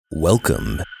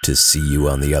Welcome to See You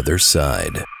on the Other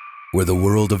Side, where the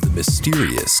world of the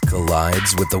mysterious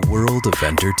collides with the world of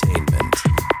entertainment.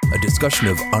 A discussion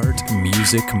of art,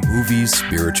 music, movies,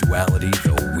 spirituality,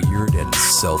 the weird, and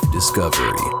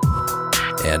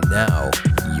self-discovery. And now,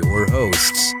 your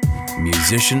hosts,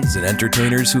 musicians and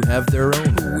entertainers who have their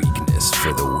own weakness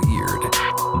for the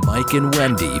weird. Mike and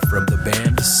Wendy from the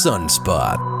band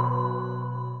Sunspot.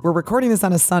 We're recording this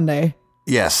on a Sunday.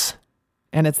 Yes.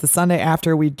 And it's the Sunday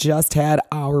after we just had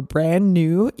our brand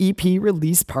new EP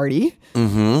release party.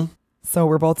 Mm-hmm. So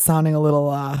we're both sounding a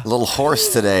little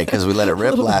hoarse today because we let it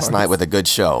rip last night with a good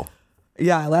show.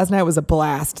 Yeah, last night was a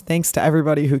blast. Thanks to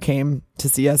everybody who came to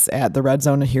see us at the Red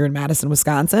Zone here in Madison,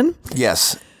 Wisconsin.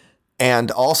 Yes.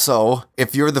 And also,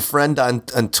 if you're the friend on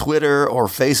Twitter or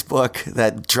Facebook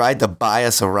that tried to buy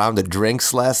us a round of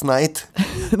drinks last night,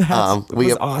 That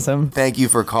was awesome. Thank you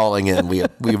for calling in. We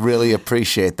really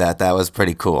appreciate that. That was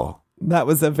pretty cool. That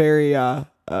was a very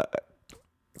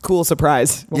cool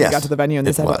surprise when we got to the venue and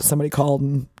they said somebody called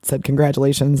and said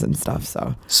congratulations and stuff.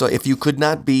 So if you could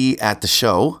not be at the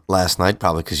show last night,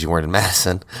 probably because you weren't in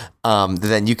Madison,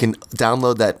 then you can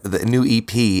download the new EP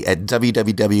at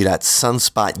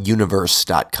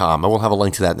www.sunspotuniverse.com. I will have a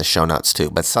link to that in the show notes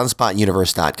too. But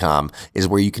sunspotuniverse.com is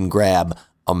where you can grab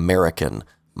American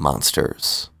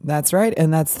Monsters. That's right.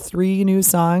 And that's 3 new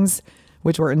songs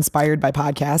which were inspired by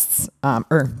podcasts,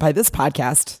 or by this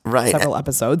podcast, right. Several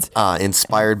episodes.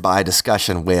 Inspired by a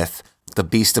discussion with the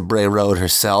Beast of Bray Road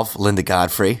herself, Linda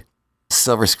Godfrey,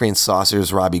 Silver Screen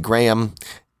Saucers, Robbie Graham,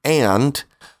 and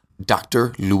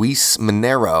Dr. Luis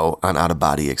Monero on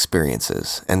out-of-body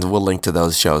experiences. And we'll link to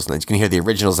those shows. And you can hear the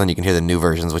originals, and you can hear the new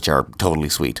versions, which are totally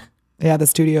sweet. Yeah, the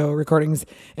studio recordings.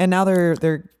 And now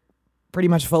they're pretty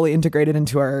much fully integrated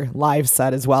into our live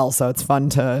set as well. So it's fun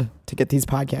to get these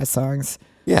podcast songs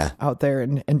out there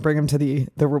and bring them to the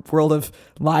world of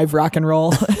live rock and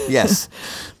roll. Yes.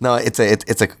 No, it's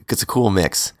a cool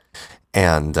mix.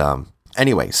 And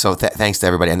anyway, so thanks to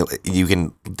everybody. And you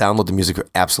can download the music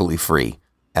absolutely free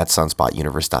at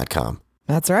sunspotuniverse.com.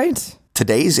 That's right.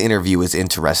 Today's interview is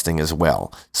interesting as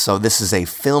well. So this is a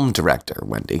film director,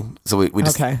 Wendy. So we're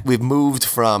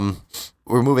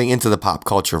moving into the pop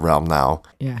culture realm now.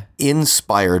 Yeah.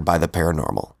 Inspired by the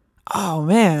paranormal. Oh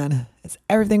man, it's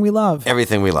everything we love.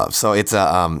 Everything we love. So it's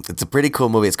a pretty cool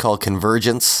movie. It's called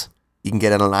Convergence. You can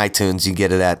get it on iTunes. You can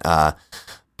get it at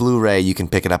Blu-ray. You can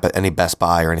pick it up at any Best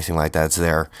Buy or anything like that. It's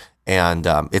there. And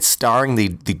it's starring the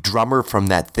drummer from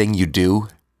That Thing You Do.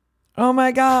 Oh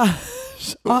my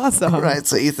gosh. Awesome. Right.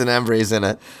 So Ethan Embry's in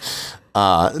it.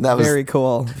 That was very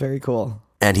cool. Very cool.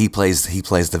 And he plays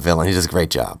the villain. He does a great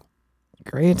job.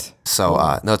 Great.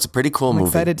 So, no, it's a pretty cool movie. I'm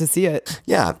excited to see it.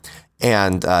 Yeah.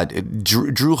 And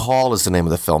Drew Hall is the name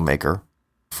of the filmmaker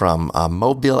from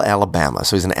Mobile, Alabama.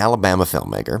 So he's an Alabama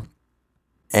filmmaker.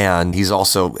 And he's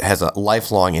also has a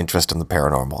lifelong interest in the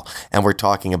paranormal. And we're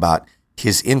talking about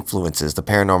his influences, the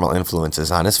paranormal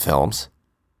influences on his films.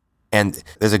 And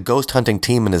there's a ghost hunting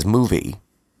team in his movie.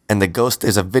 And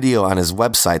there's a video on his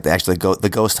website that actually the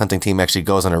ghost hunting team actually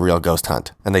goes on a real ghost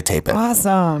hunt and they tape it.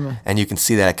 Awesome. And you can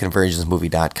see that at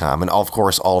convergencemovie.com. And of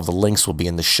course, all of the links will be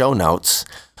in the show notes,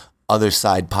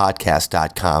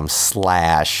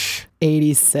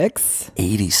 othersidepodcast.com/86.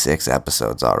 86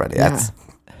 episodes already. Yeah. That's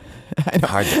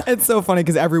hard it's so funny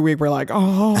because every week we're like,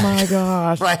 oh my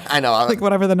gosh. Right, I know. Like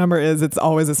whatever the number is, it's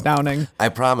always astounding. I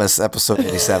promise, episode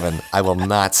 87, I will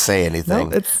not say anything.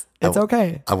 No, it's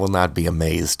okay. I will not be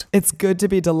amazed. It's good to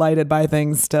be delighted by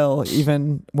things still,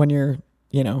 even when you're,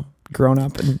 grown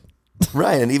up and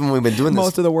right. And even when we've been doing this,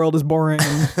 most of the world is boring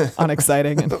and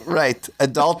unexciting. And right.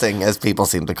 Adulting, as people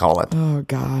seem to call it. Oh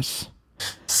gosh.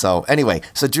 So anyway,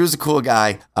 Drew's a cool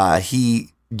guy.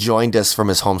 He joined us from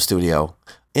his home studio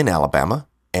in Alabama.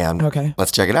 And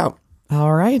let's check it out.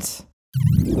 All right.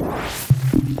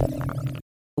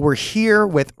 We're here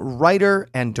with writer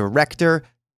and director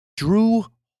Drew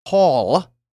Hall,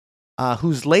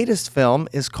 whose latest film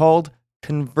is called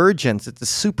Convergence. It's a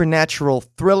supernatural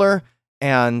thriller,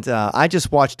 and I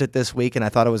just watched it this week, and I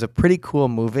thought it was a pretty cool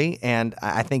movie, and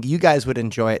I think you guys would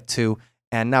enjoy it too.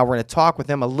 And now we're going to talk with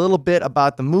him a little bit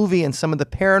about the movie and some of the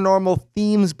paranormal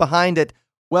themes behind it.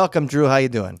 Welcome, Drew. How you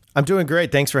doing? I'm doing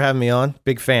great. Thanks for having me on.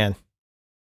 Big fan.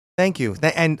 Thank you.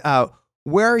 And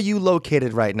where are you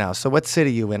located right now? So what city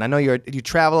are you in? I know you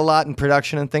travel a lot in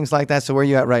production and things like that, so where are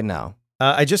you at right now?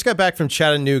 I just got back from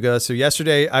Chattanooga. So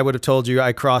yesterday I would have told you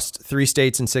I crossed 3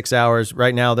 states in 6 hours.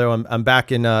 Right now, though, I'm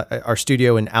back in our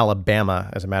studio in Alabama,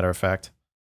 as a matter of fact.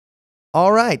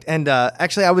 All right. And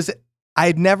actually, I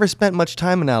had never spent much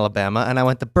time in Alabama, and I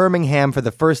went to Birmingham for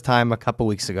the first time a couple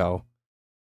weeks ago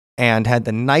and had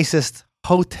the nicest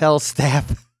hotel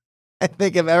staff I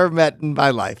think I've ever met in my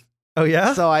life. Oh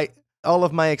yeah. So all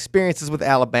of my experiences with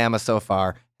Alabama so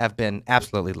far have been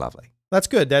absolutely lovely. That's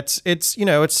good.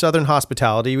 It's Southern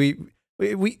hospitality.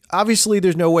 We obviously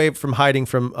there's no way from hiding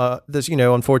from this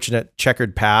unfortunate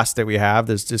checkered past that we have.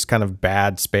 There's this kind of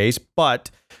bad space,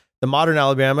 but the modern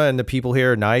Alabama and the people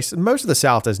here are nice. Most of the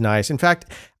South is nice. In fact,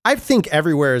 I think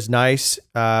everywhere is nice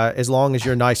as long as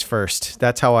you're nice first.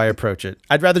 That's how I approach it.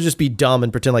 I'd rather just be dumb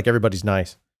and pretend like everybody's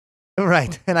nice.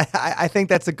 Right, and I think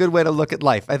that's a good way to look at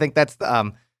life. I think that's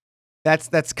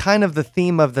kind of the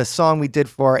theme of the song we did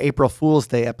for our April Fool's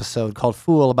Day episode called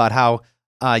 "Fool," about how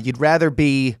you'd rather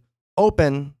be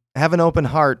open, have an open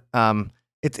heart.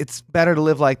 It's better to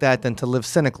live like that than to live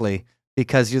cynically,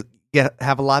 because you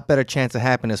have a lot better chance of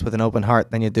happiness with an open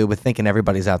heart than you do with thinking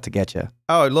everybody's out to get you.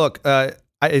 Oh, look,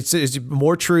 it's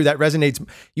more true. That resonates.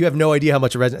 You have no idea how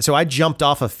much it resonates. So I jumped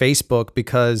off of Facebook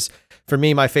because for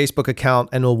me, my Facebook account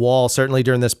and the wall, certainly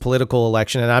during this political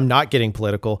election, and I'm not getting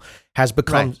political, has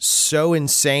become so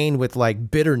insane with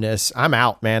like bitterness. I'm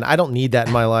out, man. I don't need that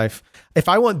in my life. If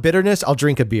I want bitterness, I'll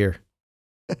drink a beer.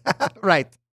 Right.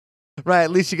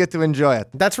 At least you get to enjoy it.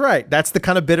 That's right. That's the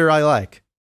kind of bitter I like.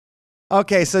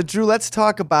 Okay, so Drew, let's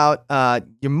talk about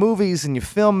your movies and your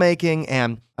filmmaking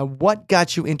and what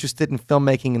got you interested in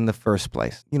filmmaking in the first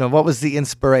place. What was the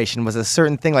inspiration? Was it a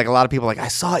certain thing? Like a lot of people I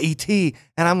saw E.T.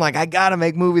 and I'm like, I got to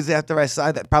make movies after I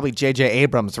saw that. Probably J.J.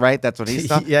 Abrams, right? That's what he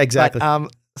saw. Yeah, exactly. But,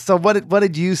 so what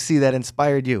did you see that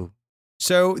inspired you?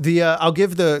 So I'll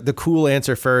give the cool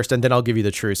answer first, and then I'll give you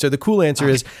the truth. So the cool answer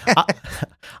is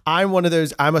I'm one of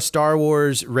those. I'm a Star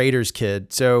Wars Raiders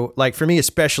kid. So like for me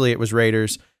especially, it was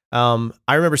Raiders. I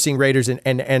remember seeing Raiders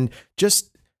and just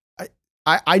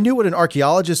I knew what an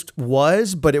archaeologist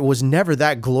was, but it was never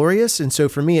that glorious. And so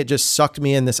for me, it just sucked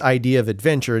me in this idea of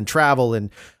adventure and travel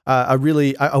and a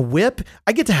whip.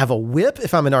 I get to have a whip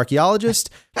if I'm an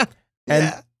archaeologist.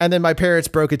 And then my parents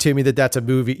broke it to me that that's a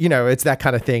movie, it's that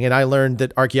kind of thing. And I learned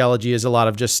that archaeology is a lot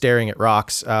of just staring at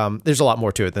rocks. There's a lot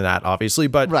more to it than that, obviously,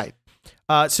 but right.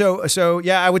 So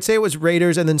yeah, I would say it was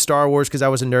Raiders and then Star Wars because I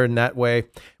was a nerd in that way.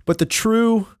 But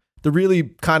the really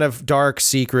kind of dark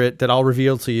secret that I'll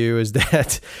reveal to you is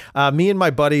that me and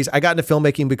my buddies, I got into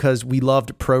filmmaking because we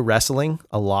loved pro wrestling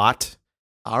a lot.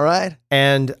 All right.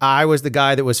 And I was the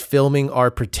guy that was filming our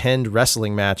pretend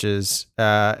wrestling matches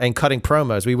and cutting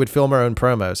promos. We would film our own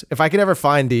promos. If I could ever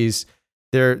find these,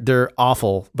 they're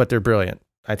awful, but they're brilliant.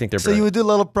 I think they're brilliant. So you would do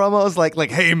little promos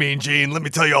like, "Hey, Mean Gene, let me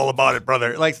tell you all about it,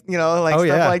 brother." Like, stuff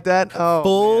like that.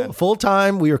 Oh, full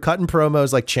time. We were cutting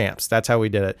promos like champs. That's how we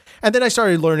did it. And then I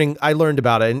started learning. I learned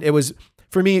about it, and it was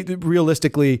for me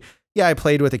realistically. Yeah, I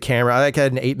played with a camera. I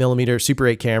had an 8mm Super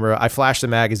 8 camera. I flashed the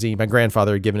magazine. My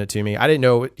grandfather had given it to me. I didn't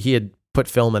know he had put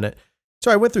film in it, so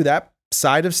I went through that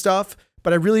side of stuff.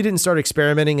 But I really didn't start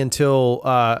experimenting until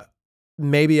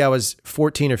maybe I was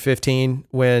 14 or 15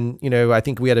 when, I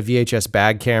think we had a VHS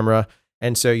bag camera.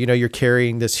 And so, you're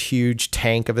carrying this huge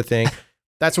tank of a thing.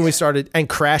 That's when we started, and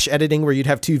crash editing where you'd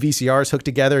have two VCRs hooked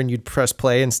together and you'd press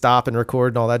play and stop and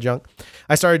record and all that junk.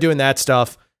 I started doing that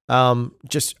stuff. I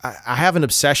have an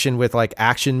obsession with like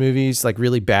action movies, like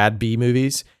really bad B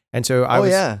movies. And so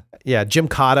Jim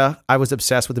Cotta. I was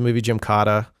obsessed with the movie Jim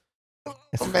Cotta.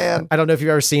 Oh, man. I don't know if you've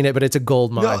ever seen it, but it's a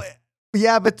gold mine. No.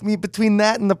 Yeah, but between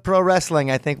that and the pro wrestling,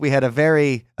 I think we had a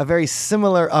very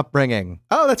similar upbringing.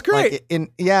 Oh, that's great.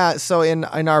 So in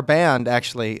our band,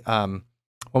 actually, when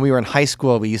we were in high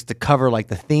school, we used to cover like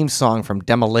the theme song from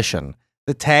Demolition,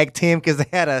 the tag team, because they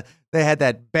had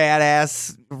that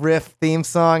badass riff theme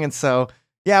song, and so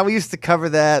yeah, we used to cover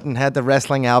that and had the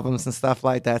wrestling albums and stuff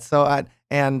like that. So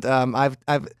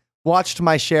I've watched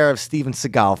my share of Steven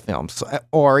Seagal films,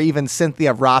 or even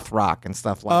Cynthia Rothrock and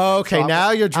stuff like that. Okay, so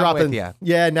now you're dropping.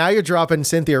 Yeah, now you're dropping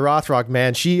Cynthia Rothrock,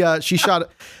 man. She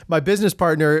shot. My business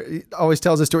partner always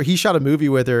tells a story. He shot a movie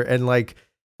with her, and like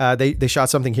they shot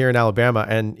something here in Alabama,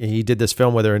 and he did this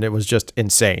film with her, and it was just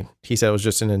insane. He said it was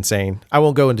just an insane. I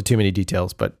won't go into too many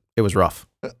details, but it was rough.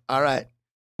 All right.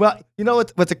 Well,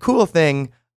 what's a cool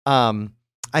thing,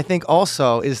 I think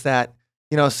also is that.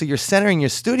 So you're centering your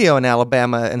studio in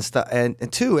Alabama and stuff,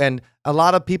 and a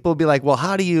lot of people will be like, well,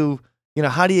 how do you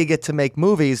get to make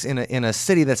movies in a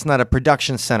city that's not a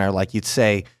production center, like you'd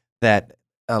say that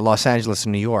Los Angeles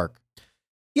and New York?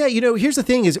 Yeah, here's the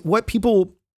thing: is what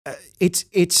people,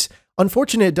 it's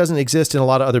unfortunate it doesn't exist in a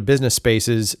lot of other business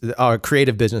spaces,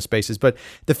 creative business spaces, but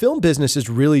the film business is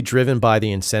really driven by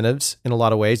the incentives in a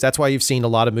lot of ways. That's why you've seen a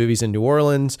lot of movies in New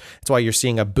Orleans. That's why you're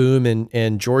seeing a boom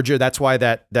in Georgia. That's why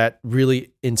that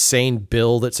really insane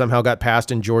bill that somehow got passed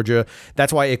in Georgia,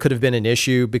 that's why it could have been an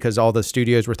issue, because all the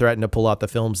studios were threatening to pull out the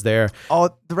films there.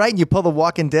 Oh, right. You pull The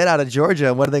Walking Dead out of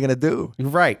Georgia, what are they going to do?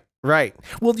 Right. Right.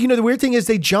 Well, the weird thing is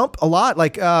they jump a lot.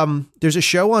 Like, there's a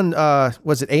show on,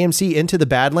 was it AMC, Into the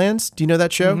Badlands? Do you know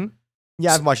that show? Mm-hmm.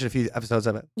 Yeah, I've watched a few episodes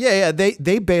of it. Yeah.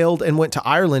 They bailed and went to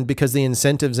Ireland because the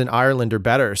incentives in Ireland are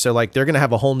better. So like they're going to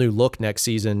have a whole new look next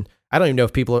season. I don't even know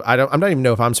if I'm not even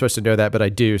know if I'm supposed to know that, but I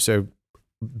do. So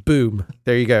boom,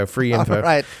 there you go. Free info. All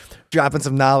right. Dropping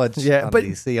some knowledge. Yeah. But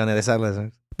DC on the other side of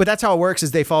listeners. But that's how it works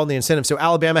is they follow the incentive. So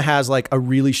Alabama has like a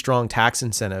really strong tax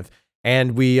incentive.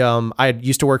 And I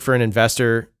used to work for an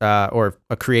investor or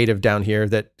a creative down here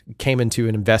that came into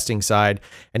an investing side,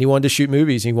 and he wanted to shoot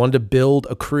movies. He wanted to build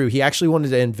a crew. He actually wanted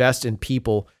to invest in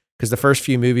people because the first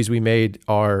few movies we made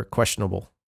are questionable.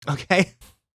 Okay.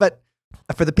 But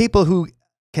for the people who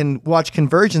can watch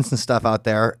Convergence and stuff out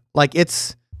there, like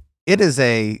it's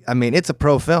a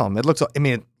pro film. It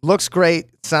looks great.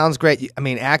 It sounds great.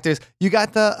 Actors, you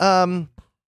got the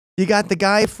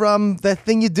guy from The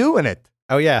Thing You Do in it.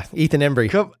 Oh yeah, Ethan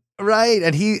Embry. Right,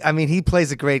 and he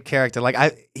plays a great character.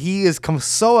 Like he is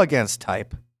so against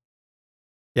type.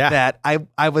 Yeah. That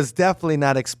I was definitely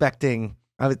not expecting.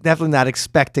 I was definitely not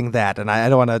expecting that, and I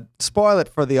don't want to spoil it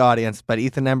for the audience, but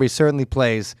Ethan Embry certainly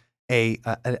plays a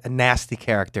nasty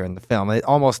character in the film. It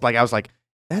almost like I was like,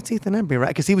 that's Ethan Embry, right?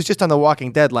 Because he was just on The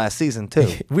Walking Dead last season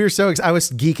too. We were I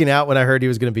was geeking out when I heard he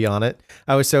was going to be on it.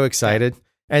 I was so excited. Yeah.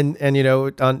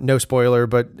 And no spoiler,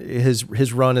 but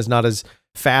his run is not as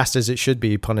fast as it should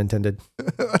be, pun intended.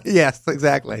 Yes,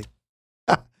 exactly.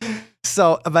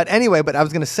 So, but anyway, I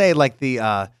was going to say like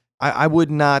I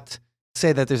would not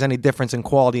say that there's any difference in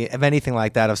quality of anything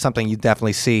like that of something you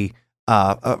definitely see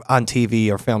on TV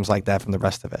or films like that from the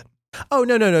rest of it. Oh,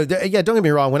 no. Yeah, don't get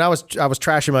me wrong. When I was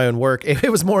trashing my own work, it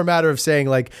was more a matter of saying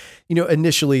like,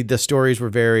 initially the stories were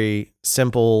very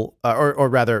simple, or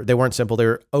rather they weren't simple. They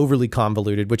were overly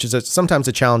convoluted, which is sometimes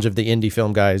a challenge of the indie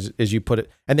film guys, as you put it.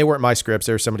 And they weren't my scripts.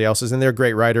 They were somebody else's, and they're a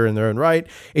great writer in their own right.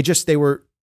 It just, they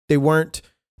weren't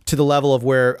to the level of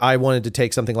where I wanted to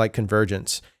take something like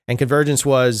Convergence. And Convergence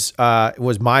was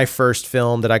my first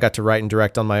film that I got to write and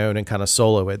direct on my own and kind of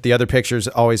solo it. The other pictures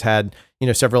always had,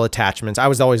 several attachments. I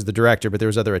was always the director, but there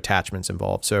was other attachments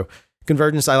involved. So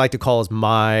Convergence, I like to call as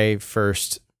my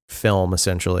first film,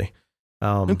 essentially.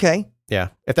 Okay. Yeah,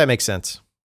 if that makes sense.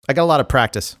 I got a lot of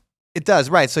practice. It does,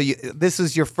 right. So this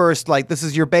is your first, this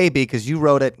is your baby because you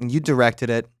wrote it and you directed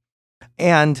it.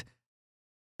 And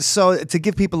so to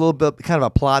give people a little bit, kind of a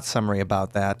plot summary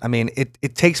about that,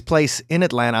 it takes place in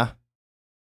Atlanta,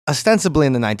 ostensibly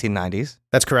in the 1990s.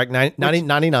 That's correct.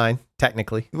 1999,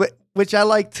 technically. Which I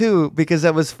like too, because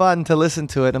it was fun to listen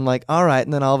to it. I'm like, all right.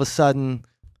 And then all of a sudden,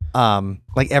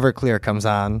 Everclear comes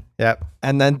on. Yep.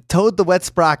 And then Toad the Wet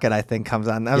Sprocket, I think, comes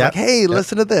on. I was like, hey,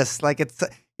 listen to this. Like it's,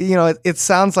 it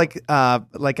sounds like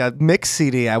a mix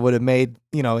CD I would have made,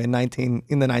 in the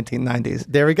 1990s.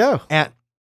 There we go.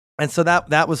 And so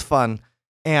that was fun.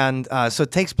 And so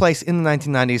it takes place in the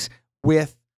 1990s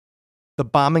with the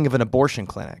bombing of an abortion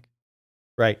clinic.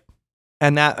 Right.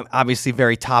 And that obviously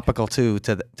very topical too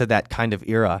to that kind of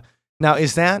era. Now,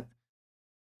 is that,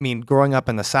 growing up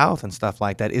in the South and stuff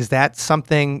like that, is that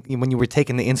something when you were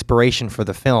taking the inspiration for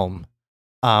the film,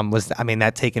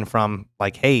 that taken from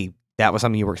like, hey, that was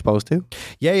something you were exposed to?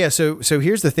 Yeah. So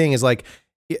here's the thing is like,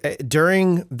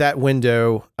 during that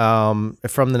window, from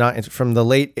the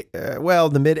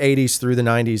mid 80s through the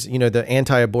 90s, the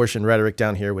anti-abortion rhetoric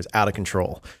down here was out of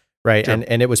control, right? Sure.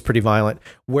 And it was pretty violent.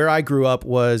 Where I grew up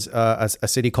was a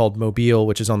city called Mobile,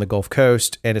 which is on the Gulf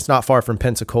Coast, and it's not far from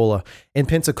Pensacola. In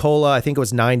Pensacola, I think it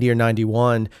was 90 or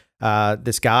 91.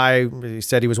 This guy, he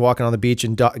said he was walking on the beach,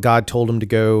 and God told him to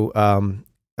go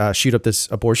shoot up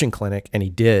this abortion clinic, and he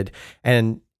did.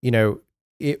 And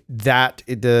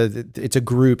it's a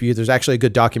group. There's actually a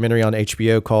good documentary on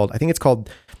HBO called,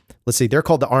 they're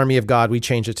called The Army of God. We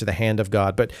changed it to The Hand of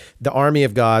God, but The Army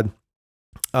of God.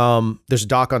 There's a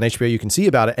doc on HBO you can see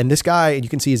about it. And this guy, you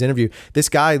can see his interview, this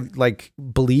guy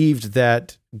believed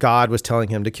that God was telling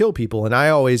him to kill people. And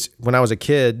when I was a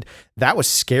kid, that was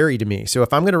scary to me. So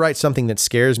if I'm going to write something that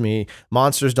scares me,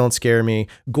 monsters don't scare me.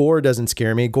 Gore doesn't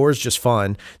scare me. Gore's just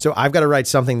fun. So I've got to write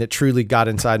something that truly got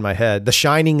inside my head. The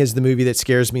Shining is the movie that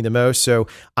scares me the most. So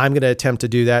I'm going to attempt to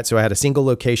do that. So I had a single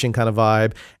location kind of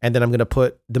vibe. And then I'm going to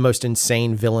put the most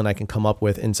insane villain I can come up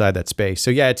with inside that space. So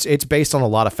yeah, it's based on a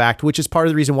lot of fact, which is part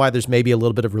of the reason why there's maybe a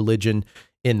little bit of religion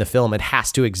in the film. It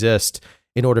has to exist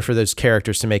in order for those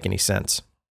characters to make any sense.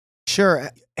 Sure.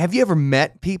 Have you ever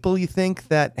met people you think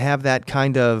that have that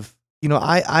kind of,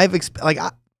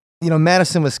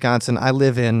 Madison, Wisconsin, I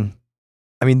live in,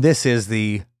 this is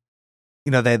the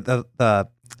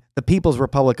People's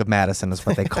Republic of Madison is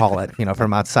what they call it,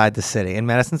 from outside the city. And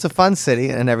Madison's a fun city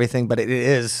and everything, but it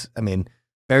is,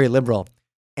 very liberal.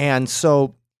 And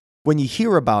so when you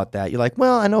hear about that, you're like,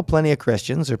 well, I know plenty of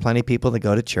Christians or plenty of people that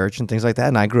go to church and things like that.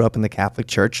 And I grew up in the Catholic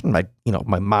Church, and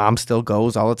my mom still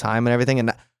goes all the time and everything.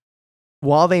 And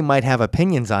while they might have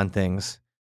opinions on things,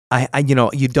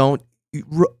 you don't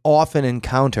often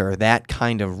encounter that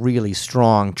kind of really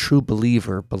strong, true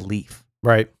believer belief,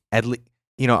 right? At least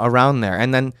around there,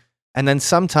 and then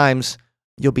sometimes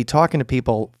you'll be talking to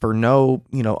people for no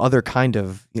other kind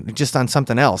of just on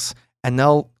something else, and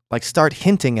they'll like start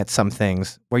hinting at some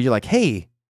things where you're like, hey,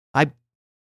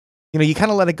 you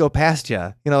kind of let it go past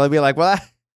you. They'll be like, well,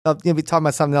 you'll be talking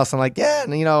about something else. I'm like, yeah,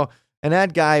 and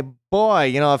that guy,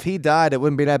 boy, if he died, it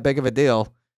wouldn't be that big of a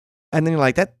deal. And then you're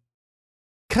like, that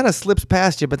kind of slips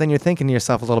past you, but then you're thinking to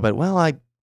yourself a little bit, well, I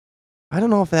don't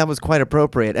know if that was quite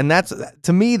appropriate. And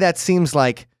to me, that seems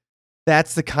like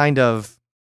that's the kind of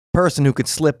person who could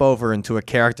slip over into a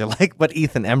character like what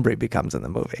Ethan Embry becomes in the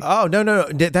movie. Oh, no.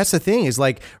 That's the thing is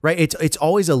like, right. It's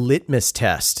always a litmus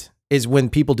test is when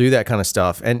people do that kind of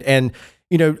stuff. And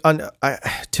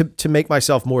to make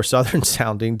myself more Southern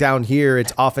sounding, down here,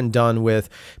 it's often done with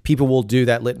people will do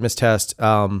that litmus test.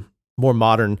 More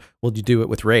modern, will you do it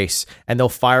with race, and they'll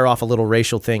fire off a little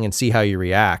racial thing and see how you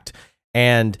react.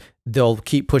 And they'll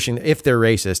keep pushing, if they're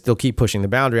racist, they'll keep pushing the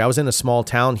boundary. I was in a small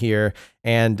town here,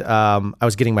 and I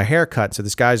was getting my hair cut. So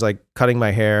this guy's like cutting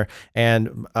my hair,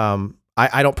 and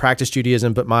I don't practice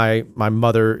Judaism, but my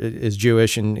mother is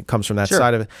Jewish and comes from that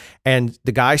side of it. And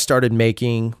the guy started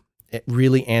making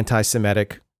really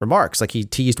anti-Semitic remarks. Like he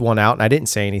teased one out and I didn't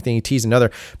say anything. He teased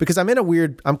another because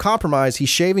I'm compromised. He's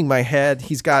shaving my head.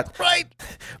 He's got, right.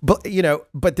 But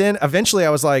then eventually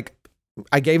I was like,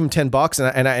 I gave him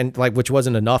 $10 and which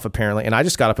wasn't enough apparently. And I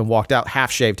just got up and walked out half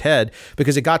shaved head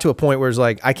because it got to a point where it's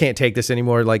like, I can't take this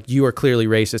anymore. Like you are clearly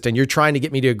racist and you're trying to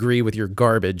get me to agree with your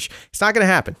garbage. It's not going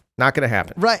to happen. Not going to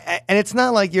happen. Right. And it's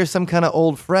not like you're some kind of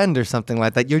old friend or something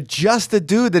like that. You're just a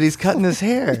dude that he's cutting his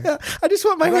hair. Yeah, I just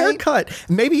want my hair cut.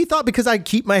 Maybe he thought because I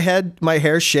keep my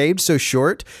hair shaved so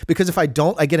short, because if I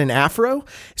don't, I get an afro.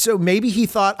 So maybe he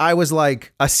thought I was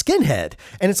like a skinhead.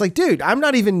 And it's like, dude, I'm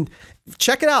not even...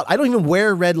 Check it out. I don't even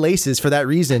wear red laces for that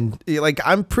reason. Like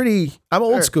I'm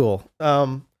old school.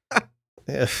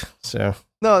 Yeah, so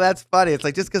no, that's funny. It's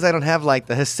like just because I don't have like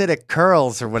the Hasidic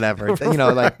curls or whatever, Right.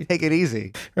 like take it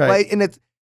easy, right?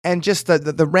 And just the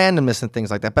randomness and things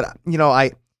like that. But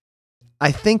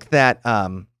I think that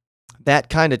that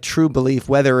kind of true belief,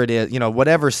 whether it is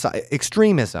whatever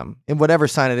extremism in whatever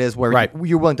sign it is, where right.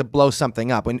 you're willing to blow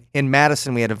something up. In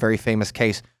Madison, we had a very famous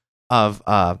case of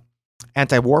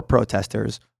anti-war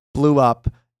protesters blew up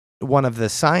one of the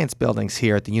science buildings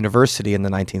here at the university in the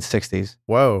 1960s.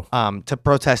 Whoa. To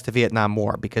protest the Vietnam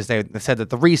War because they said that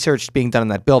the research being done in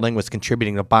that building was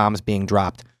contributing to bombs being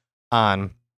dropped on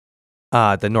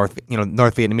the North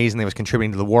Vietnamese, and they was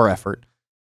contributing to the war effort.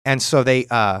 And so they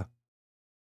there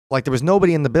was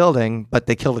nobody in the building, but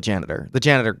they killed a janitor. The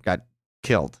janitor got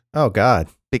killed. Oh God.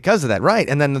 Because of that, right?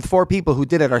 And then the 4 people who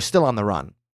did it are still on the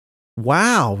run.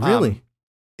 Wow, really?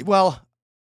 Well,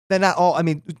 they're not all. I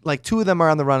mean, like 2 of them are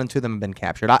on the run and 2 of them have been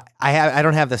captured. I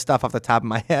don't have this stuff off the top of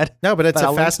my head. No, but it's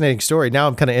a fascinating story. Now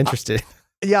I'm kind of interested.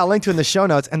 Yeah, I'll link to it in the show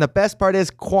notes. And the best part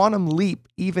is Quantum Leap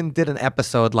even did an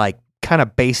episode like kind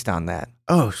of based on that.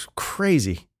 Oh,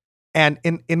 crazy. And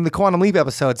in the Quantum Leap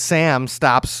episode, Sam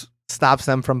stops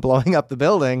them from blowing up the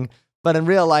building, but in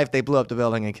real life they blew up the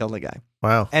building and killed the guy.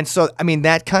 Wow. And so, I mean,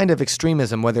 that kind of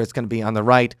extremism, whether it's going to be on the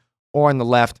right or on the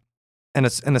left, and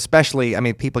especially, I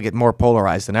mean, people get more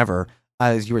polarized than ever,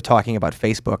 as you were talking about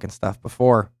Facebook and stuff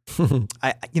before.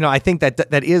 I think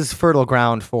that is fertile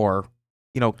ground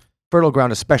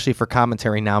especially for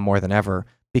commentary now more than ever,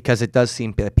 because it does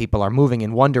seem that people are moving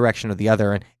in one direction or the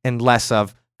other and less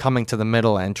of coming to the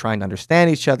middle and trying to understand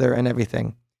each other and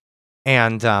everything.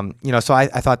 And, so I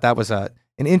thought that was an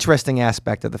interesting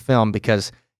aspect of the film,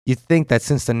 because you'd think that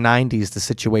since the 90s, the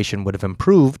situation would have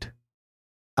improved,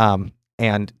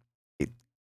 and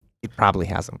it probably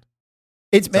hasn't.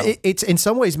 It's in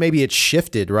some ways maybe it's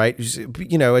shifted, right?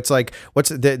 It's like what's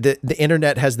the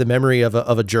internet has the memory of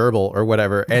a gerbil or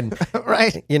whatever, and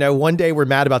right. One day we're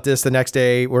mad about this, the next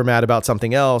day we're mad about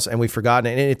something else, and we've forgotten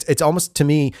it. And it's almost, to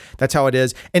me, that's how it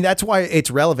is, and that's why it's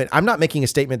relevant. I'm not making a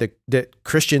statement that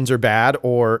Christians are bad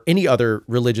or any other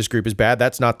religious group is bad.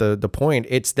 That's not the point.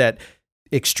 It's that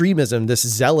extremism, this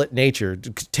zealot nature,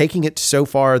 taking it so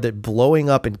far that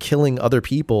blowing up and killing other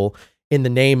people in the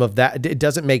name of that, it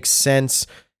doesn't make sense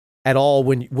at all.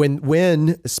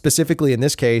 When specifically in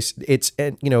this case, it's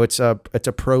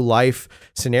a pro-life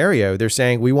scenario. They're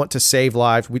saying we want to save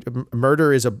lives.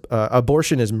 Murder is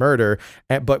abortion is murder,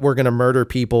 but we're going to murder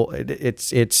people.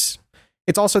 It's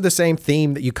It's also the same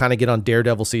theme that you kind of get on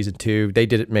Daredevil season 2. They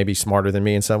did it maybe smarter than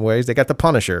me in some ways. They got the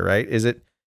Punisher, right? Is it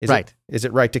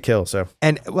right to kill? So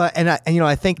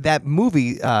I think that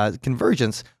movie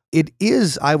Convergence, it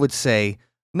is, I would say,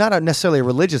 not necessarily a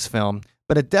religious film,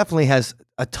 but it definitely has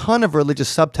a ton of religious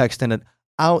subtext in it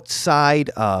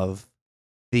outside of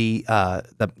the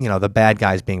bad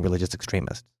guys being religious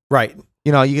extremists. Right.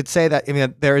 You could say that. I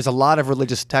mean, there is a lot of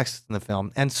religious text in the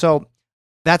film, and so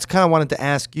that's kind of wanted to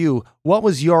ask you, what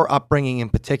was your upbringing in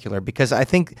particular? Because I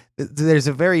think there's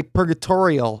a very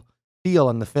purgatorial feel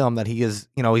in the film that he is,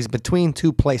 he's between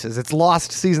two places. It's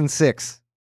Lost season 6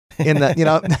 in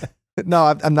the,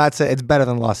 no, I'm not saying it's better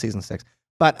than Lost season 6,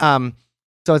 but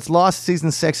so it's Lost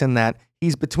season 6 in that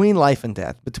he's between life and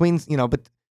death, between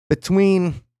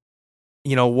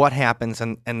what happens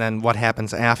and then what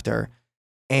happens after.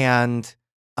 And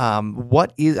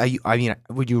what is,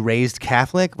 were you raised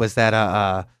Catholic? Was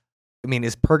that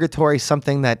is purgatory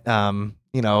something that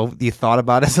you thought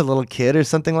about as a little kid or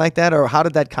something like that, or how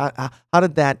did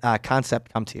that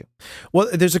concept come to you? Well,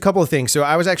 there's a couple of things. So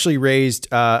I was actually raised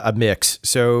a mix.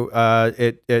 So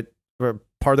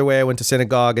part of the way I went to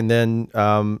synagogue, and then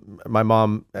my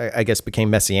mom, I guess, became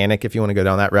Messianic, if you want to go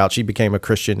down that route. She became a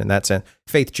Christian in that sense.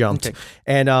 Faith jumped. Okay.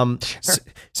 And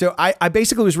so I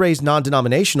basically was raised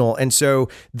non-denominational. And so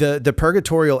the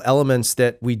purgatorial elements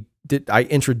that I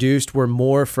introduced were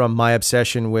more from my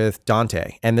obsession with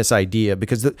Dante and this idea,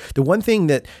 because the one thing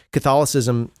that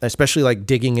Catholicism, especially like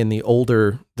digging in the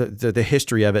older, the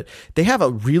history of it, they have a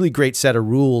really great set of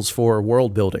rules for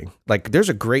world building. Like there's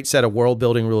a great set of world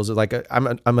building rules. Like I'm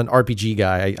an RPG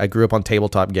guy. I grew up on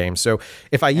tabletop games. So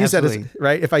if I use that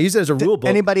as a rule book,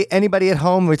 anybody at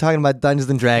home, we're talking about Dungeons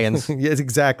and Dragons. Yes,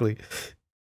 exactly.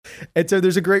 And so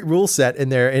there's a great rule set in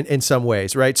there in some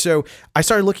ways, right? So I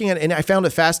started looking at it and I found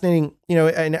it fascinating,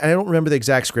 and I don't remember the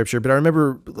exact scripture, but I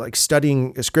remember like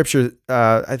studying a scripture,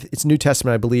 it's New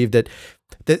Testament, I believe, that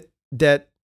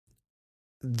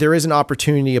there is an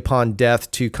opportunity upon death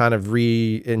to kind of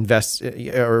reinvest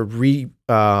or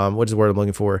what is the word I'm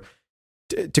looking for?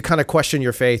 To kind of question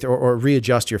your faith or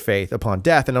readjust your faith upon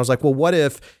death. And I was like, well, what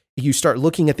if you start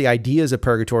looking at the ideas of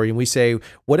purgatory and we say,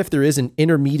 what if there is an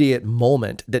intermediate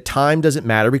moment that time doesn't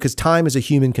matter, because time is a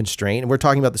human constraint, and we're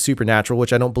talking about the supernatural,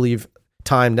 which I don't believe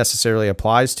time necessarily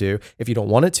applies to if you don't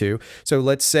want it to. So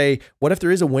let's say, what if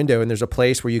there is a window and there's a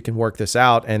place where you can work this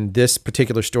out, and this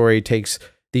particular story takes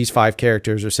these 5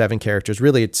 characters or 7 characters,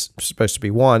 really it's supposed to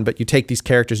be 1, but you take these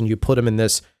characters and you put them in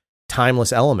this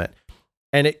timeless element.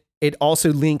 And it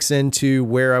also links into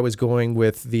where I was going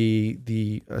with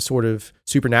the sort of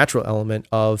supernatural element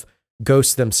of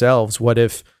ghosts themselves. What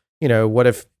if,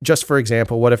 just for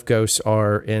example, what if ghosts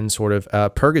are in sort of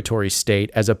a purgatory state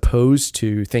as opposed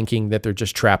to thinking that they're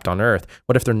just trapped on earth?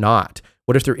 What if they're not?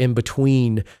 What if they're in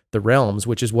between the realms,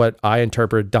 which is what I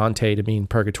interpret Dante to mean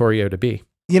Purgatorio to be?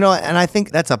 And I think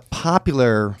that's a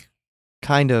popular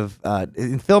kind of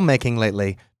in filmmaking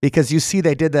lately, because you see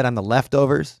they did that on The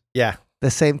Leftovers. Yeah. The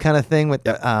same kind of thing with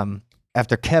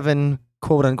after Kevin,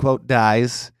 quote unquote,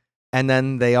 dies. And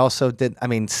then they also did,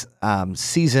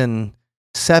 season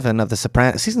 7 of The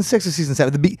Sopranos, season 6 or season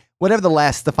 7,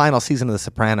 the final season of The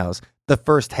Sopranos, the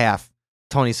first half,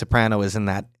 Tony Soprano is in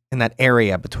that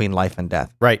area between life and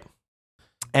death. Right.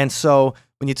 And so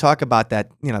when you talk about that,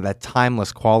 that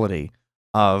timeless quality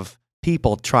of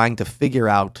people trying to figure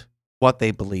out what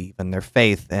they believe and their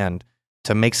faith and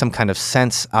to make some kind of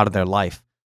sense out of their life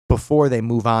before they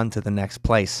move on to the next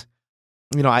place.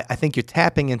 I think you're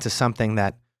tapping into something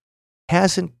that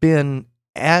hasn't been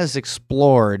as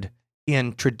explored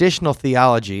in traditional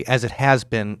theology as it has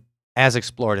been as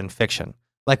explored in fiction.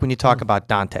 Like when you talk about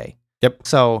Dante. Yep.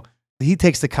 So he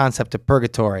takes the concept of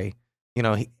purgatory,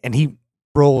 and he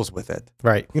rolls with it.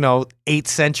 Right. 8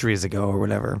 centuries ago or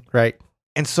whatever. Right.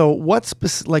 And so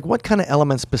what kind of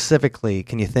elements specifically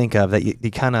can you think of that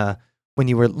you kind of, when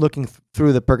you were looking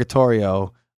through the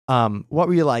Purgatorio, what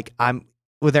were you like?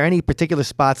 Were there any particular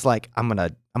spots like I'm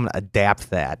gonna adapt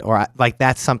that, or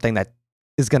that's something that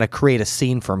is gonna create a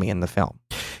scene for me in the film?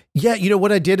 Yeah,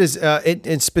 what I did is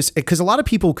because a lot of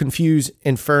people confuse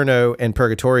Inferno and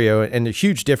Purgatorio, and a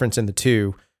huge difference in the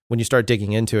two when you start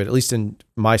digging into it, at least in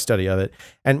my study of it.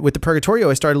 And with the Purgatorio,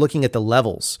 I started looking at the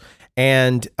levels,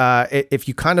 and if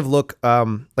you kind of look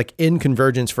like in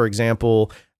Convergence, for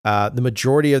example. The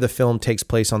majority of the film takes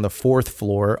place on the 4th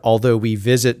floor, although we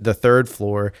visit the 3rd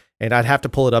floor, and I'd have to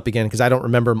pull it up again because I don't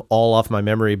remember them all off my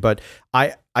memory, but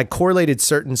I correlated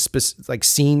certain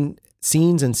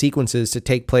scenes and sequences to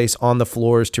take place on the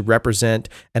floors to represent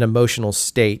an emotional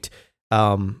state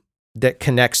that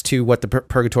connects to what the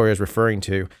Purgatorio is referring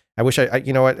to. I wish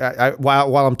you know what,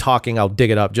 while I'm talking, I'll dig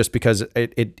it up just because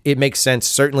it makes sense,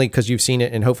 certainly because you've seen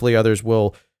it and hopefully others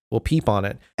will peep on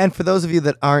it. And for those of you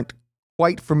that aren't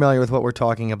quite familiar with what we're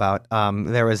talking about,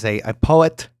 there was a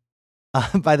poet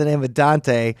by the name of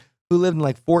Dante who lived in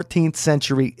like 14th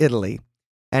century Italy.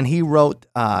 And he wrote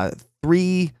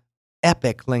 3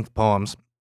 epic length poems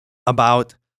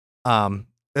about,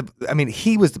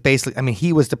 he was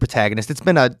the protagonist. It's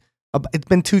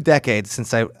been 2 decades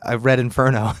since I read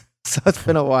Inferno, so it's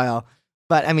been a while.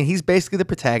 But he's basically the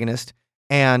protagonist,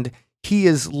 and he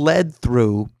is led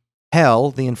through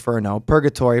hell, the Inferno,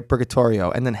 purgatory,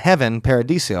 purgatorio, and then heaven,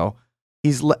 paradiso.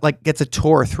 He's gets a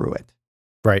tour through it.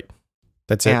 Right.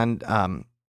 That's it. And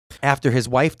after his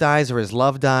wife dies or his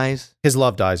love dies, his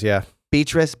love dies. Yeah.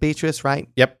 Beatrice, right?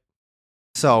 Yep.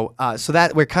 So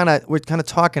that we're kind of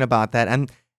talking about that,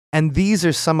 and these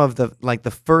are some of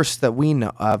the first that we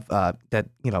know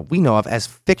of as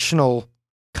fictional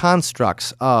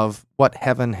constructs of what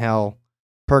heaven, hell,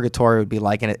 purgatory would be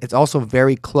like, and it's also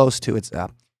very close to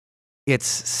it's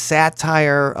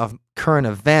satire of current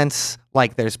events.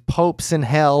 Like there's popes in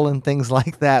hell and things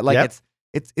like that. Like yep.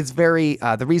 It's very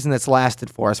the reason it's lasted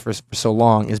for us for so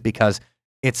long is because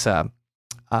it's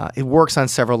it works on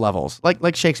several levels,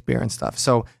 like Shakespeare and stuff.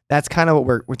 So that's kind of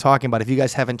what we're talking about. If you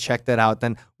guys haven't checked that out,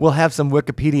 then we'll have some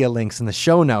Wikipedia links in the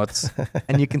show notes,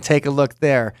 and you can take a look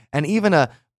there. And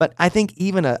but I think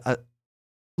even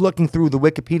looking through the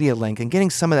Wikipedia link and getting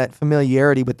some of that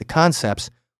familiarity with the concepts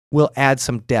will add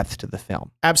some depth to the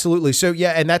film. Absolutely. So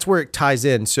yeah, and that's where it ties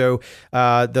in. So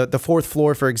the fourth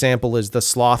floor, for example, is the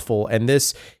slothful, and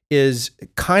this is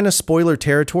kind of spoiler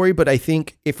territory, but I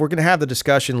think if we're going to have the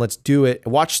discussion, let's do it.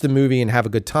 Watch the movie and have a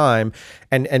good time,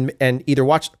 and either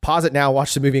pause it now,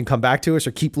 watch the movie and come back to us,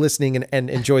 or keep listening and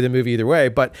enjoy the movie either way.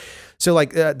 But so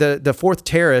like the fourth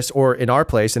terrace, or in our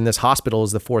place in this hospital,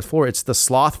 is the fourth floor. It's the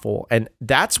slothful, and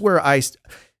that's where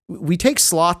we take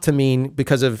sloth to mean,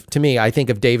 to me, I think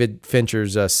of David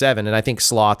Fincher's Seven, and I think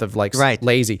sloth of like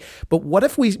lazy. But what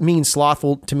if we mean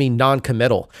slothful to mean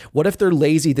non-committal? What if they're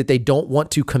lazy, that they don't want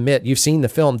to commit? You've seen the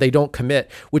film, they don't commit,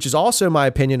 which is also my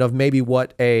opinion of maybe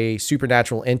what a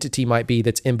supernatural entity might be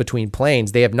that's in between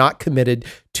planes. They have not committed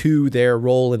to their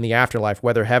role in the afterlife,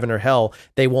 whether heaven or hell.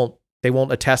 They won't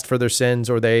attest for their sins,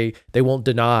 or they won't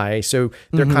deny. So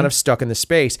they're kind of stuck in the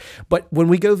space. But when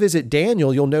we go visit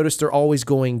Daniel, you'll notice they're always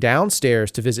going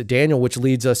downstairs to visit Daniel, which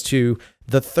leads us to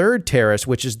the third terrace,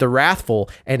 which is the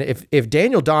wrathful. And if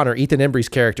Daniel Donner, Ethan Embry's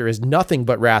character, is nothing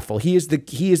but wrathful, he is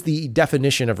the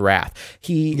definition of wrath.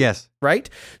 Yes. Right?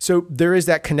 So there is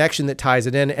that connection that ties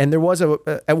it in. And there was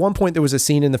at one point there was a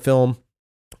scene in the film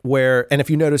where, and if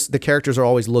you notice, the characters are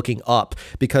always looking up,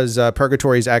 because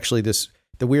purgatory is actually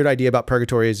the weird idea about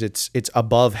purgatory is it's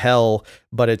above hell,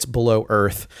 but it's below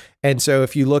earth. And so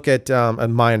if you look at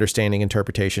my understanding,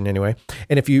 interpretation anyway,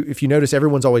 and if you notice,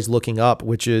 everyone's always looking up,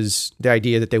 which is the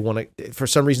idea that they want to, for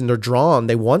some reason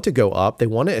they want to go up, they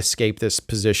want to escape this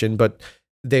position, but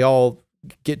they all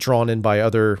get drawn in by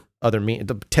other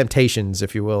temptations,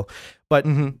 if you will. But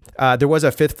there was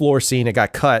a fifth floor scene that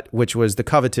got cut, which was the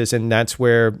covetous, and that's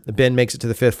where Ben makes it to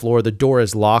the fifth floor. The door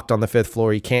is locked on the fifth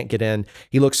floor. He can't get in.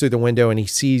 He looks through the window and he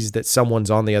sees that someone's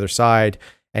on the other side,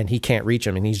 and he can't reach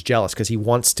him, and he's jealous because he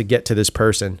wants to get to this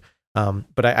person.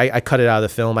 But I cut it out of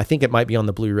the film. I think it might be on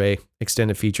the Blu-ray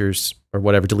extended features or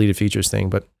whatever deleted features thing,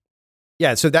 but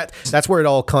yeah, so that's where it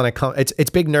all kind of comes. It's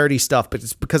big nerdy stuff, but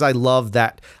it's because I love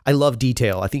that. I love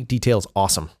detail. I think detail is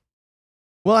awesome.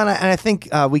 Well, and I think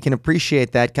we can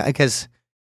appreciate that because,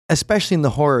 especially in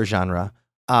the horror genre,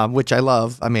 which I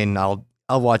love. I mean, I'll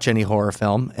watch any horror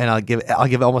film, and I'll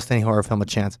give almost any horror film a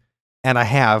chance, and I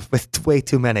have with way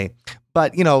too many.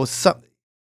 But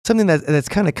something that's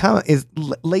kind of common is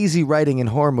lazy writing in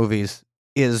horror movies.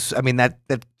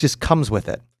 That just comes with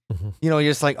it. Mm-hmm. You're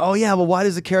just like, oh yeah, well, why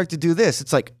does the character do this?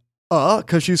 It's like,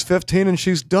 because she's 15 and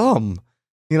she's dumb.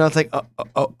 It's like,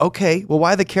 okay, well,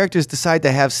 why the characters decide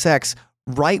to have sex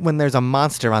right when there's a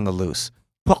monster on the loose?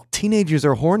 Well, teenagers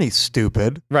are horny,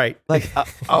 stupid. Right. Like,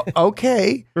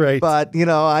 okay. Right. But,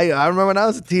 I remember when I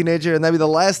was a teenager, and that'd be the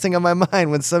last thing on my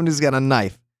mind when somebody's got a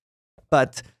knife.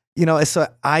 But, so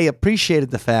I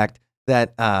appreciated the fact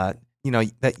that,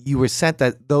 that you were sent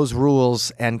those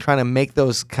rules and trying to make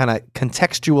those kind of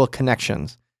contextual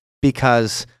connections,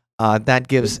 because that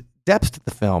gives depth to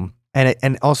the film, and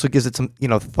it also gives it some,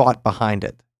 thought behind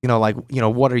it.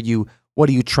 What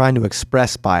are you trying to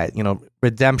express by it?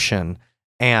 Redemption,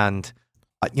 and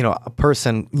a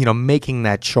person making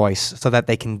that choice so that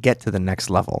they can get to the next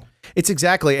level. It's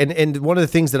exactly, and one of the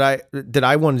things that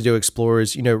I wanted to explore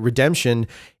is redemption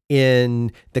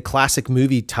in the classic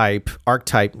movie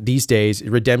archetype these days,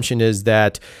 redemption is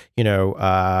that,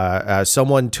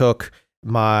 someone took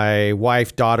my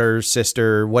wife, daughter,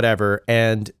 sister, whatever,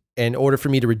 and in order for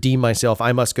me to redeem myself,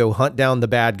 I must go hunt down the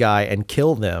bad guy and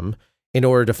kill them in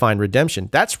order to find redemption.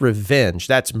 That's revenge.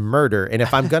 That's murder. And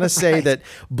if I'm going to say Right. that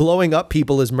blowing up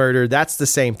people is murder, that's the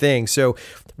same thing. So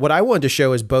what I wanted to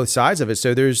show is both sides of it.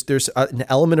 So there's an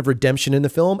element of redemption in the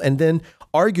film, and then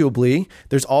arguably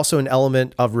there's also an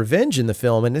element of revenge in the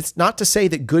film. And it's not to say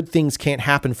that good things can't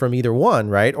happen from either one,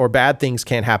 right? Or bad things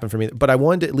can't happen from either. But I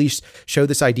wanted to at least show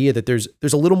this idea that there's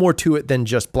a little more to it than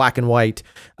just black and white,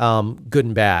 good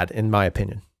and bad, in my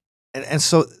opinion. And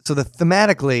so the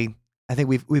thematically, I think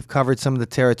we've covered some of the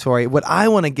territory. What I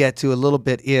want to get to a little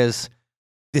bit is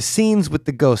the scenes with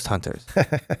the ghost hunters.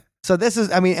 So this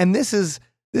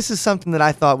is something that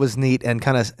I thought was neat and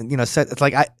kind of, it's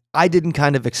like I didn't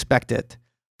kind of expect it.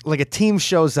 Like a team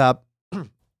shows up,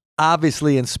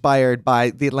 obviously inspired by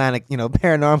the Atlantic,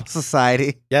 Paranormal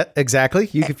Society. Yeah, exactly.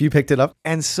 You picked it up.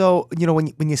 And so,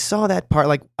 when you saw that part,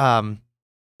 like,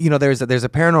 there's a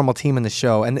paranormal team in the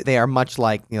show, and they are much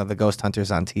like, the ghost hunters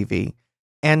on TV.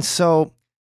 And so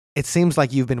it seems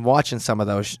like you've been watching some of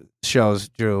those shows,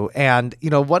 Drew. And,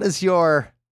 what is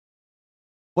your,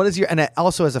 and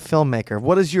also as a filmmaker,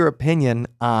 what is your opinion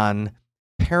on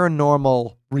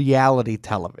paranormal reality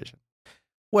television?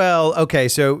 Well, okay,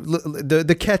 so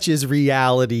the catch is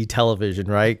reality television,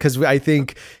 right? Because I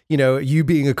think, you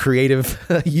being a creative,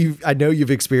 I know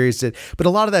you've experienced it, but a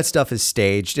lot of that stuff is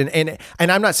staged. And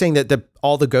I'm not saying that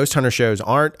all the ghost hunter shows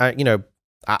aren't,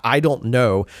 I don't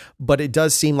know, but it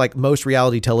does seem like most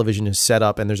reality television is set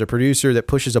up and there's a producer that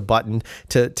pushes a button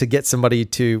to get somebody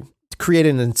to create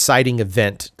an inciting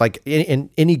event. Like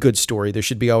in any good story, there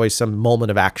should be always some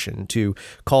moment of action to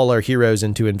call our heroes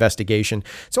into investigation.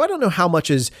 So I don't know how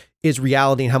much is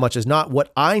reality and how much is not.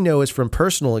 What I know is from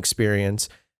personal experience,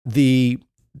 the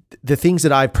things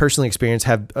that I've personally experienced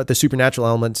have the supernatural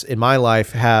elements in my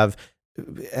life have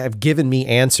given me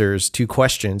answers to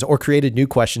questions or created new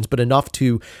questions, but enough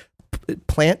to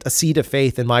plant a seed of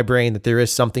faith in my brain that there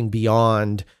is something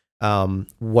beyond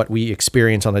what we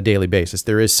experience on a daily basis.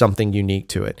 There is something unique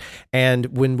to it. And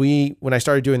when I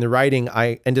started doing the writing,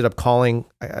 I ended up calling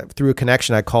through a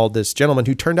connection. I called this gentleman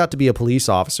who turned out to be a police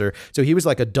officer. So he was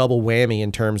like a double whammy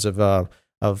in terms of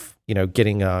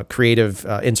getting creative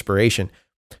inspiration.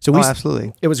 So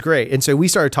absolutely. It was great. And so we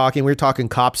started talking, we were talking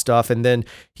cop stuff, and then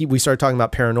we started talking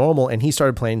about paranormal, and he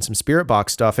started playing some spirit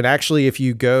box stuff. And actually, if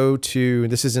you go to,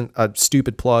 this isn't a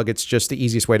stupid plug, it's just the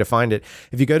easiest way to find it.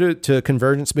 If you go to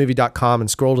convergencemovie.com and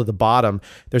scroll to the bottom,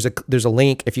 there's a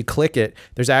link. If you click it,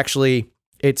 there's actually,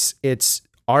 it's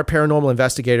our paranormal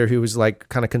investigator who was like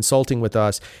kind of consulting with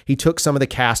us. He took some of the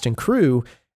cast and crew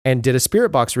and did a spirit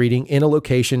box reading in a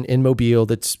location in Mobile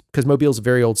because Mobile's a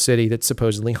very old city that's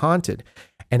supposedly haunted.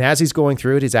 And as he's going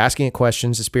through it, he's asking it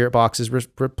questions. The spirit box is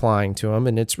replying to him,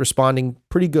 and it's responding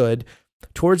pretty good.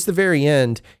 Towards the very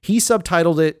end, he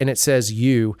subtitled it, and it says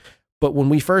 "you." But when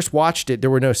we first watched it, there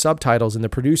were no subtitles, and the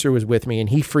producer was with me, and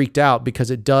he freaked out because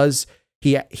it does.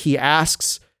 He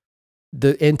asks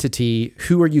the entity,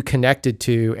 "Who are you connected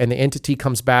to?" And the entity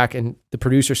comes back, and the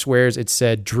producer swears it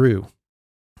said Drew.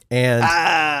 And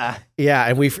yeah,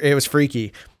 and it was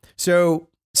freaky. So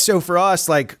for us,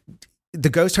 like, the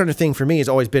ghost hunter thing for me has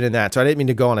always been in that. So I didn't mean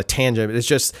to go on a tangent, but it's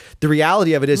just the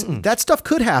reality of it is that stuff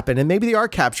could happen, and maybe they are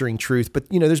capturing truth. But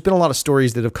there's been a lot of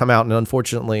stories that have come out and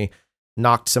unfortunately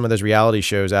knocked some of those reality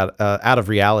shows out of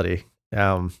reality.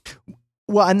 Well,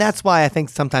 and that's why I think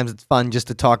sometimes it's fun just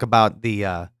to talk about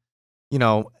the,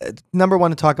 number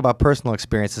one, to talk about personal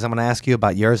experiences. I'm going to ask you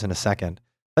about yours in a second.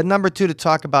 But number two, to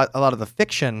talk about a lot of the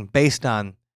fiction based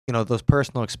on, those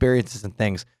personal experiences and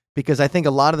things. Because I think a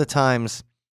lot of the times,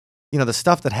 the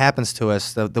stuff that happens to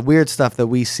us, the weird stuff that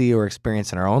we see or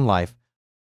experience in our own life,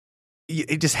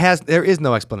 there is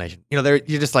no explanation. You're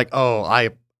just like, oh,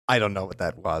 I don't know what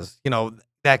that was.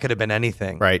 That could have been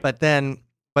anything. Right. But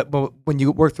when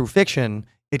you work through fiction,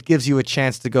 it gives you a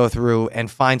chance to go through and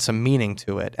find some meaning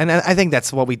to it. And I think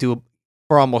that's what we do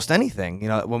for almost anything.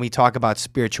 When we talk about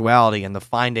spirituality and the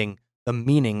finding the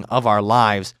meaning of our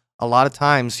lives, a lot of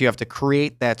times you have to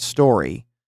create that story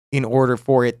in order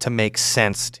for it to make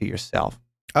sense to yourself.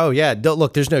 Oh yeah.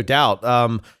 Look, there's no doubt.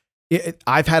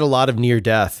 I've had a lot of near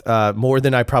death, more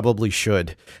than I probably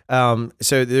should.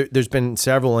 So there's been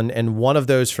several, and one of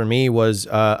those for me was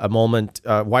a moment,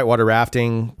 whitewater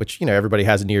rafting, which everybody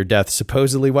has a near death,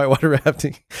 supposedly whitewater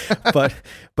rafting, but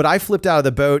I flipped out of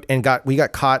the boat and we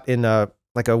got caught in a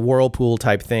whirlpool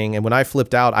type thing, and when I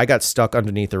flipped out, I got stuck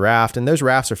underneath the raft, and those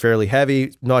rafts are fairly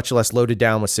heavy, much less loaded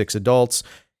down with 6 adults.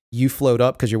 you float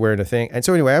up because you're wearing a thing. And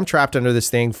so anyway, I'm trapped under this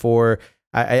thing for,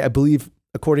 I believe,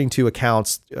 according to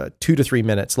accounts, 2 to 3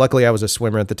 minutes. Luckily, I was a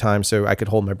swimmer at the time, so I could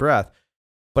hold my breath.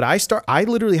 But I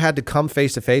literally had to come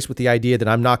face to face with the idea that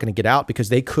I'm not going to get out because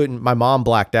they couldn't. My mom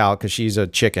blacked out because she's a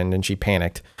chicken and she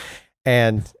panicked,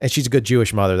 and she's a good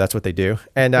Jewish mother. That's what they do.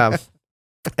 And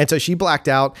and so she blacked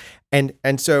out, and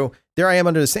so there I am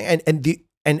under this thing,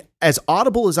 and as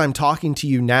audible as I'm talking to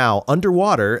you now,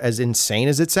 underwater, as insane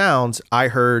as it sounds, I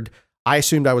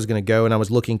assumed I was going to go, and I was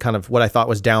looking kind of what I thought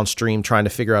was downstream, trying to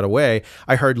figure out a way.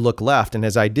 I heard look left, and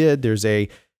as I did, there's a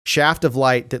shaft of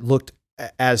light that looked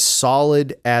as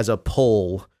solid as a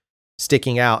pole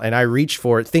sticking out, and I reached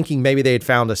for it thinking maybe they had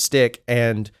found a stick,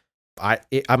 and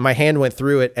my hand went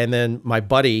through it, and then my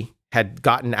buddy had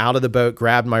gotten out of the boat,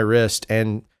 grabbed my wrist,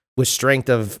 and with strength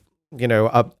of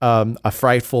a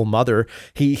frightful mother,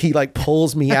 he like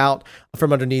pulls me out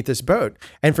from underneath this boat.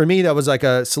 And for me, that was like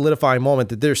a solidifying moment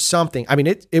that there's something. I mean,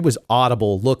 it was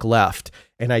audible, look left,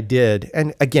 and I did.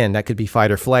 And again, that could be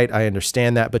fight or flight, I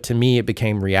understand that, but to me it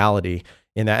became reality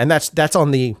in that. And that's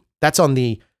on the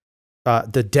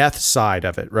death side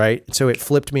of it, right? So it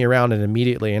flipped me around, and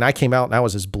immediately, and I came out and I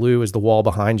was as blue as the wall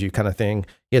behind you kind of thing.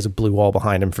 He has a blue wall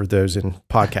behind him for those in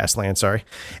podcast land. Sorry.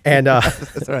 And,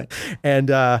 that's right.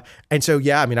 And so,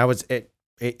 yeah, I mean,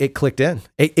 it clicked in,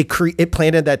 it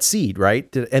planted that seed,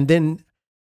 right? And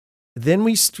then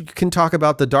we can talk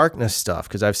about the darkness stuff,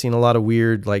 because I've seen a lot of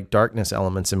weird, like, darkness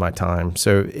elements in my time.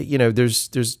 So,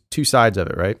 there's two sides of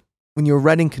it, right? When you were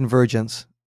writing Convergence,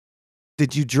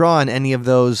 did you draw on any of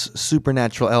those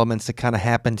supernatural elements that kind of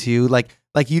happened to you? Like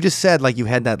you just said, like you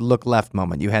had that look left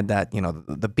moment. You had that,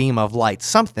 the beam of light,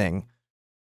 something,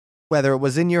 whether it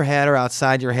was in your head or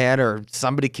outside your head or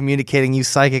somebody communicating you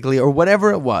psychically or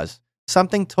whatever it was,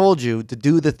 something told you to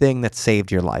do the thing that saved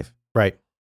your life. Right.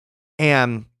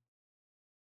 And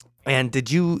did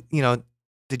you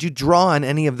draw on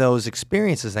any of those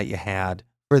experiences that you had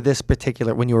for this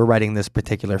particular, when you were writing this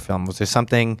particular film? Was there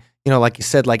something, like you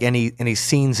said, like any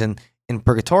scenes in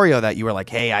Purgatorio that you were like,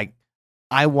 hey,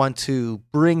 I want to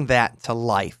bring that to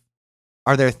life?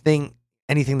 Are there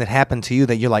anything that happened to you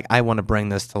that you're like, I want to bring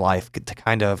this to life to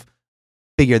kind of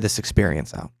figure this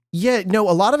experience out? Yeah, no,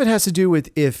 a lot of it has to do with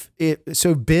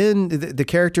so Ben, the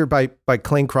character by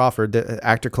Clayne Crawford, the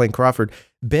actor Clayne Crawford,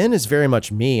 Ben is very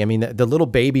much me. I mean, the little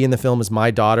baby in the film is my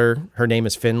daughter. Her name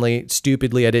is Finley.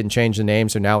 Stupidly, I didn't change the name,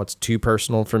 so now it's too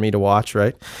personal for me to watch,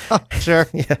 right? Oh, sure.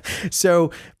 Yeah.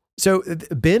 So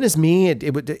Ben is me.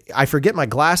 I forget my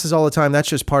glasses all the time. That's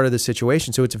just part of the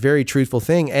situation. So it's a very truthful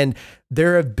thing. And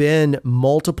there have been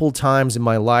multiple times in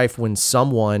my life when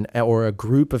someone or a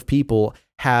group of people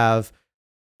have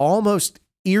almost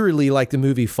eerily, like the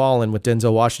movie Fallen with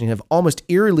Denzel Washington, have almost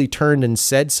eerily turned and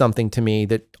said something to me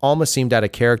that almost seemed out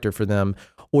of character for them,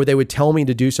 or they would tell me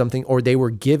to do something, or they were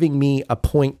giving me a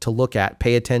point to look at,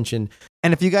 pay attention.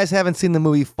 And if you guys haven't seen the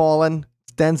movie Fallen,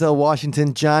 Denzel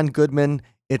Washington, John Goodman,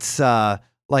 it's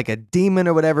like a demon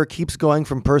or whatever keeps going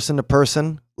from person to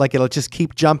person. Like it'll just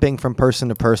keep jumping from person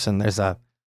to person.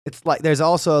 There's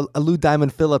also a Lou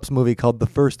Diamond Phillips movie called The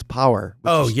First Power.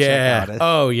 Oh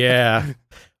yeah.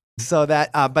 So that,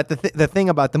 but the thing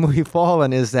about the movie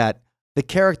Fallen is that the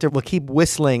character will keep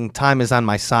whistling "Time Is on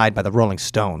My Side" by the Rolling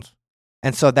Stones.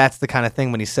 And so that's the kind of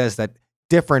thing when he says that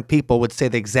different people would say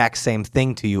the exact same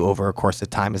thing to you over a course of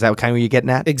time. Is that kind of what you're getting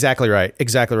at? Exactly right.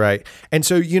 And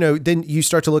so, then you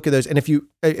start to look at those. And if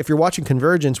you're watching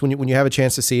Convergence, when you have a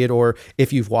chance to see it, or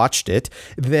if you've watched it,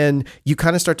 then you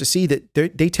kind of start to see that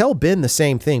they tell Ben the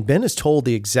same thing. Ben is told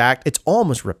it's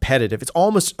almost repetitive. It's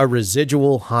almost a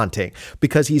residual haunting,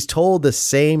 because he's told the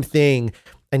same thing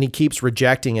and he keeps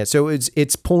rejecting it. So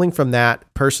it's pulling from that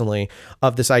personally,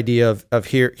 of this idea of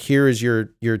here is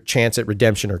your chance at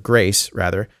redemption, or grace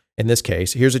rather. In this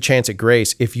case, here's a chance at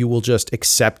grace if you will just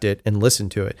accept it and listen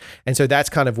to it. And so that's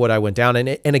kind of what I went down.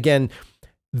 And again,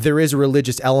 there is a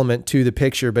religious element to the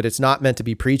picture, but it's not meant to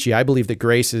be preachy. I believe that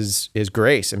grace is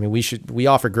grace. I mean, we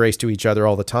offer grace to each other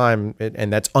all the time,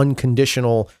 and that's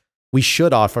unconditional. We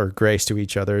should offer grace to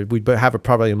each other. We'd have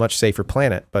probably a much safer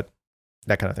planet, but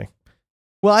that kind of thing.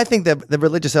 Well, I think that the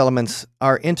religious elements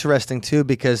are interesting too,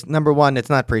 because number one, it's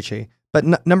not preachy, but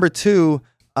number two,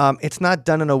 it's not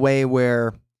done in a way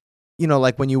where,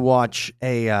 like when you watch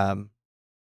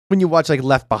like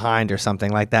Left Behind or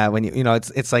something like that, when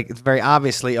it's like, it's very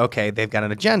obviously, okay, they've got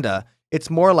an agenda. It's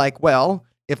more like, well,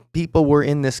 if people were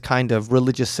in this kind of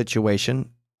religious situation,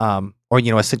 or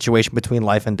a situation between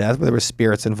life and death where there were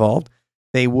spirits involved,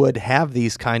 they would have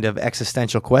these kind of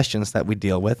existential questions that we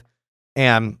deal with,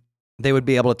 and they would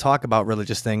be able to talk about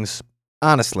religious things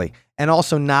honestly, and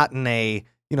also not in a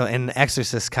in an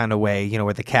exorcist kind of way,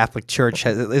 where the Catholic Church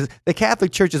the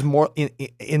Catholic Church is more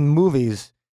in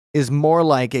movies is more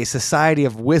like a society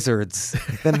of wizards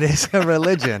than it is a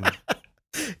religion.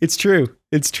 It's true.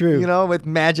 It's true. With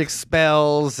magic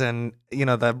spells and,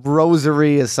 the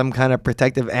rosary is some kind of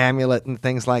protective amulet and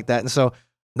things like that. And so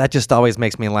that just always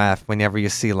makes me laugh whenever you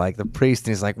see like the priest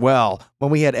and he's like, well,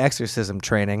 when we had exorcism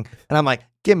training, and I'm like,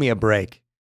 give me a break.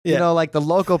 Yeah. Like the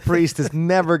local priest is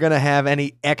never going to have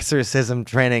any exorcism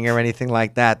training or anything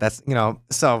like that. That's,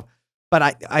 so, but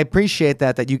I appreciate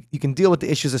that you can deal with the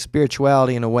issues of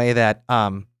spirituality in a way that,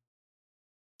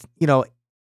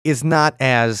 is not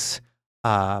as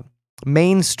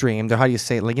mainstreamed, or how do you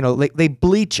say it? Like, they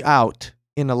bleach out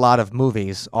in a lot of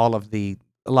movies a lot of the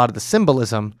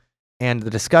symbolism and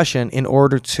the discussion in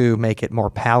order to make it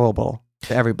more palatable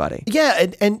to everybody. Yeah,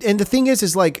 and the thing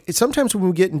is like sometimes when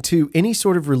we get into any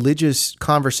sort of religious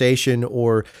conversation,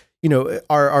 or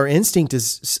our instinct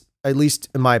is, at least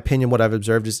in my opinion, what I've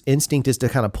observed is instinct is to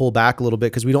kind of pull back a little bit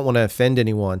because we don't want to offend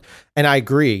anyone. And I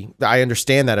agree. I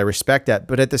understand that. I respect that.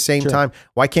 But at the same time,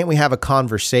 why can't we have a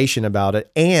conversation about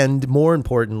it? And more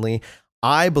importantly,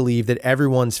 I believe that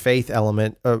everyone's faith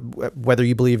element, whether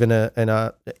you believe in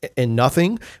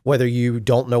nothing, whether you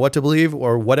don't know what to believe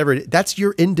or whatever, that's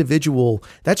your individual,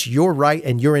 that's your right.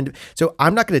 And so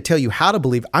I'm not going to tell you how to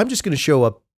believe. I'm just going to show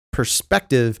a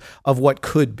perspective of what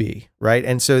could be. Right.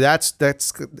 And so that's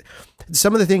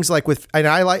some of the things like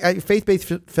faith-based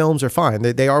films are fine.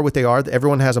 They are what they are.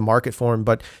 Everyone has a market for them.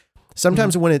 But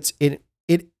sometimes when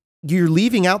you're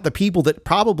leaving out the people that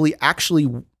probably actually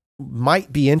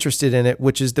might be interested in it,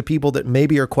 which is the people that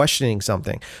maybe are questioning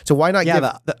something. So why not give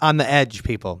the on the edge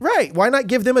people? Right. Why not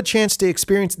give them a chance to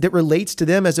experience that relates to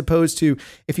them, as opposed to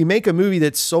if you make a movie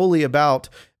that's solely about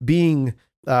being,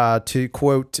 to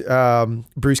quote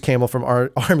Bruce Campbell from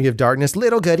Army of Darkness,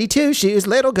 little goody two shoes,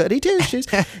 little goody two shoes.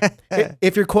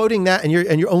 If you're quoting that and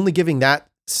you're only giving that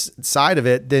side of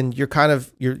it, then you're kind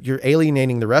of you're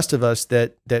alienating the rest of us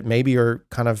that maybe are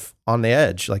kind of on the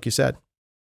edge, like you said.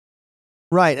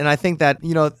 Right, and I think that,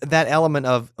 that element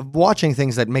of watching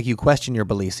things that make you question your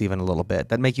beliefs even a little bit,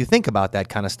 that make you think about that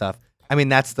kind of stuff. I mean,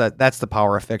 that's the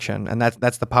power of fiction, and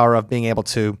that's the power of being able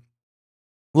to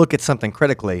look at something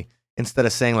critically instead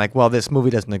of saying like, well, this movie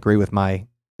doesn't agree with my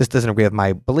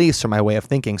beliefs or my way of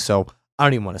thinking, so I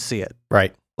don't even want to see it.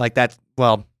 Right. Like that.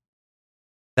 Well,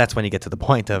 that's when you get to the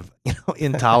point of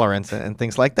intolerance and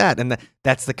things like that, and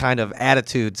that's the kind of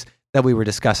attitudes that we were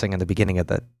discussing in the beginning of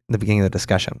the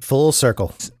discussion. Full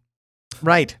circle.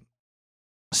 Right.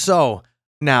 So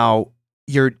now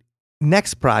your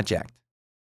next project,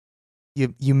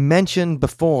 you mentioned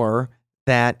before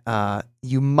that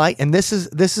you might, and this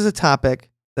is a topic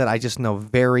that I just know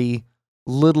very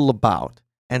little about,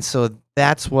 and so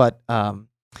that's why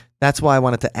I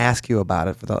wanted to ask you about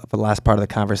it for the last part of the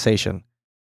conversation.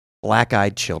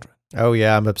 Black-eyed children. Oh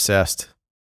yeah, I'm obsessed.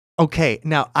 Okay,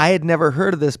 now I had never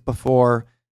heard of this before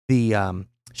the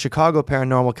Chicago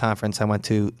Paranormal Conference I went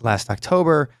to last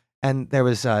October, and there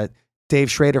was Dave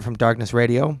Schrader from Darkness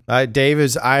Radio.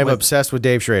 I'm obsessed with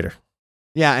Dave Schrader.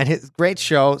 Yeah, and his great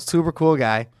show, super cool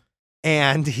guy,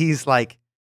 and he's like,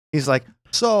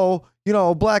 so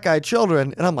black-eyed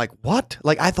children, and I'm like, what?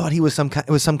 Like I thought it was some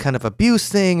kind of abuse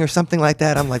thing or something like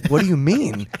that. I'm like, what do you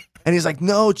mean? And he's like,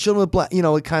 no, children with black,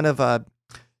 kind of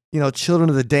children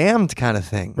of the damned kind of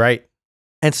thing. Right.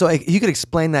 And so you could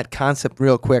explain that concept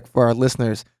real quick for our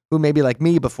listeners who maybe like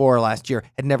me before last year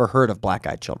had never heard of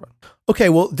black-eyed children. Okay,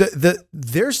 well,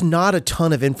 there's not a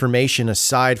ton of information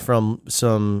aside from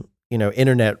some,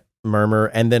 internet murmur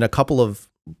and then a couple of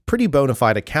pretty bona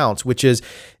fide accounts, which is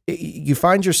you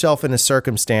find yourself in a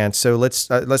circumstance. So let's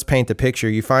paint the picture.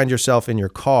 You find yourself in your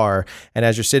car, and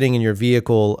as you're sitting in your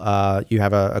vehicle, you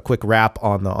have a quick rap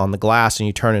on the glass, and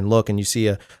you turn and look, and you see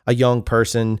a young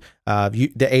person.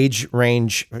 The age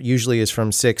range usually is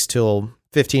from 6 till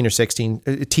 15 or 16,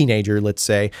 a teenager, let's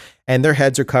say, and their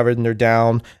heads are covered and they're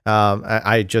down.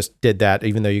 I just did that,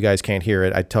 even though you guys can't hear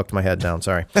it. I tucked my head down.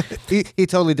 Sorry. He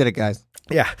totally did it, guys.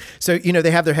 Yeah. So,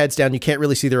 they have their heads down. You can't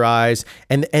really see their eyes.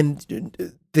 And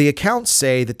the accounts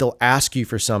say that they'll ask you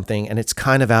for something and it's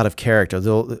kind of out of character.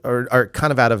 Or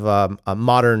kind of out of a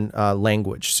modern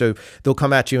language. So they'll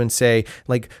come at you and say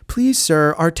like, please,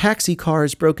 sir, our taxi car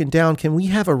is broken down. Can we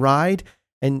have a ride?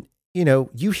 And,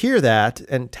 you hear that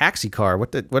and taxi car,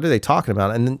 what are they talking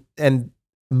about? And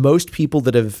most people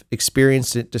that have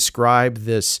experienced it describe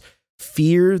this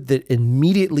fear that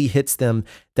immediately hits them.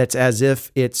 That's as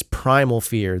if it's primal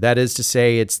fear. That is to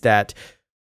say, it's that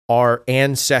our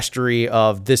ancestry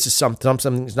of this is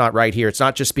something's not right here. It's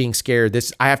not just being scared.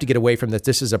 I have to get away from this.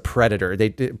 This is a predator.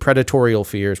 Predatorial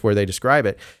fears where they describe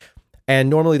it. And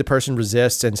normally the person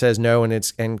resists and says no,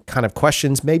 and kind of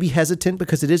questions, maybe hesitant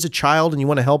because it is a child and you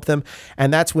want to help them.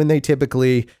 And that's when they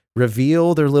typically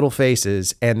reveal their little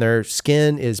faces and their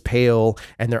skin is pale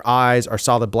and their eyes are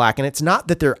solid black. And it's not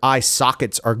that their eye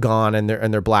sockets are gone and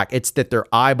they're black. It's that their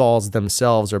eyeballs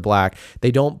themselves are black.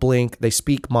 They don't blink. They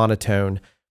speak monotone.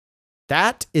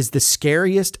 That is the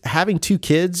scariest. Having 2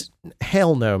 kids,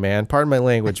 hell no, man. Pardon my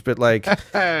language, but like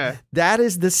that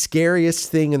is the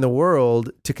scariest thing in the world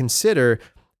to consider.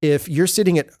 If you're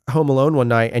sitting at home alone one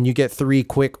night and you get 3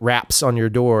 quick raps on your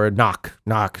door, knock,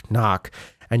 knock, knock,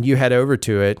 and you head over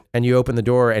to it and you open the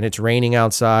door and it's raining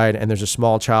outside and there's a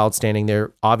small child standing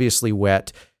there, obviously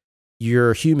wet.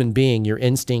 You're a human being. Your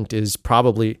instinct is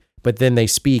probably, but then they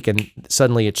speak and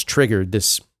suddenly it's triggered,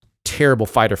 this terrible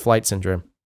fight or flight syndrome.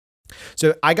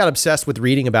 So I got obsessed with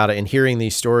reading about it and hearing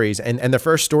these stories. And the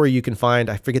first story you can find,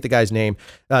 I forget the guy's name,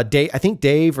 Dave, I think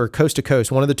Dave or Coast to Coast,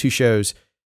 one of the 2 shows,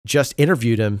 just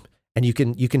interviewed him, and you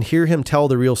can hear him tell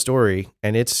the real story,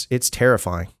 and it's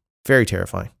terrifying, very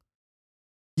terrifying.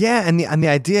 Yeah, and the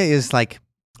idea is like,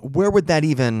 where would that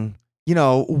even,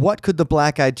 what could the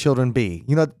black-eyed children be?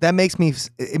 That makes me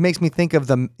think of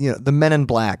the Men in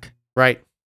Black, right?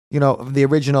 The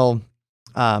original.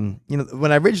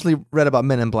 When I originally read about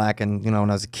Men in Black, and when I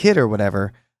was a kid or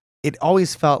whatever, it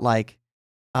always felt like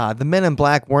the Men in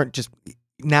Black weren't just.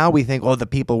 Now we think, the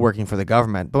people working for the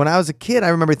government. But when I was a kid, I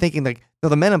remember thinking like, no,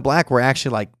 the Men in Black were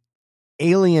actually like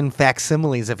alien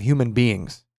facsimiles of human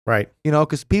beings. Right.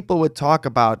 Because people would talk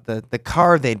about the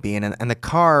car they'd be in, and the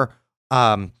car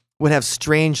would have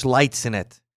strange lights in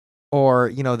it.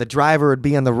 Or, the driver would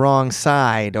be on the wrong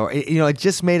side. Or, it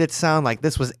just made it sound like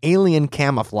this was alien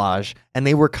camouflage and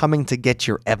they were coming to get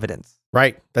your evidence.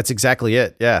 Right. That's exactly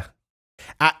it. Yeah.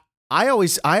 I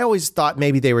always thought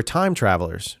maybe they were time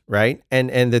travelers, right?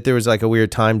 And that there was like a weird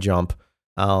time jump.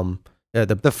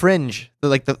 The Fringe,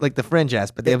 like the Fringe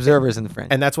aspect, the observers in the Fringe.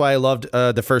 And that's why I loved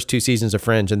the first 2 seasons of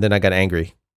Fringe, and then I got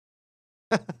angry.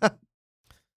 It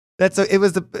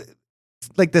was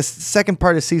the second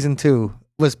part of season 2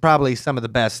 was probably some of the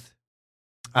best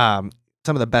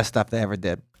stuff they ever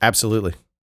did. Absolutely.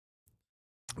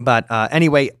 But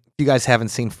anyway, if you guys haven't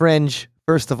seen Fringe,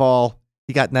 first of all,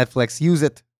 you got Netflix, use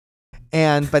it.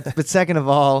 But second of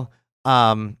all,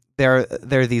 there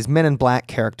are these Men in Black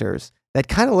characters that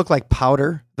kind of look like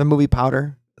Powder, the movie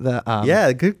Powder.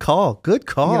 Yeah, good call. Good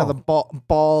call. The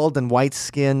bald and white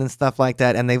skin and stuff like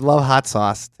that, and they love hot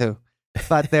sauce too.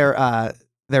 But they're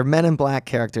Men in Black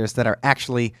characters that are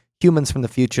actually humans from the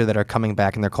future that are coming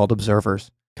back, and they're called observers,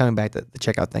 coming back to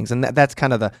check out things. And that's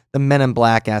kind of the Men in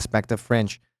Black aspect of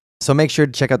Fringe. So make sure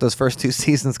to check out those first 2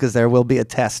 seasons, because there will be a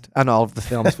test on all of the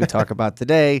films we talk about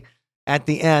today. At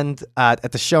the end,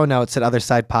 at the show notes at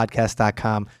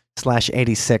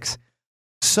othersidepodcast.com/86.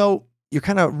 So you're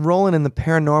kind of rolling in the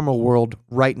paranormal world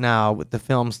right now with the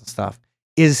films and stuff.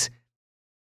 Is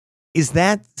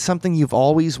that something you've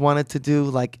always wanted to do?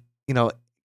 Like,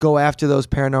 go after those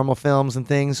paranormal films and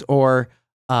things, or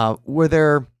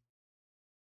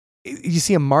you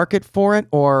see a market for it?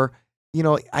 Or,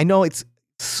 I know it's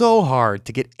so hard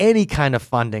to get any kind of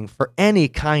funding for any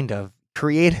kind of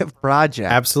creative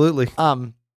project. Absolutely.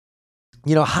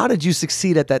 How did you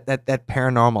succeed at that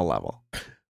paranormal level?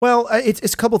 Well,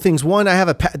 it's a couple things. One, I have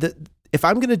if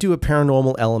I'm going to do a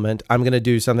paranormal element, I'm going to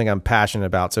do something I'm passionate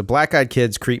about. So Black-Eyed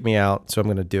Kids creep me out, so I'm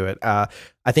going to do it. I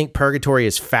think purgatory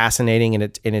is fascinating,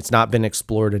 and it's not been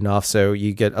explored enough. So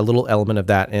you get a little element of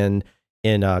that in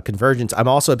Convergence. I'm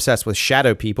also obsessed with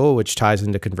shadow people, which ties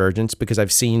into Convergence, because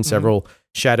I've seen several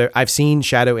shadow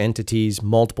entities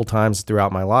multiple times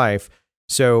throughout my life.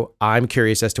 So I'm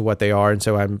curious as to what they are, and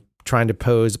so I'm trying to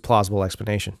pose a plausible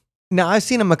explanation. Now, I've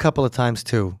seen them a couple of times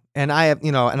too, and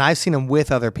I've seen them with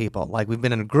other people. Like, we've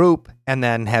been in a group and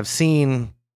then have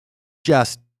seen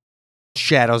just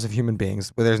shadows of human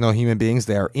beings where there's no human beings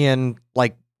there,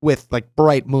 with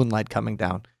bright moonlight coming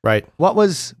down. Right. What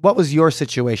was your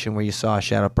situation where you saw a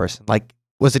shadow person? Like,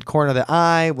 was it corner of the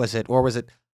eye? Was it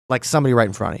like somebody right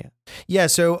in front of you? Yeah.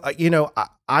 So,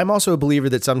 I'm also a believer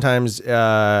that sometimes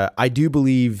I do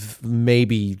believe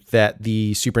maybe that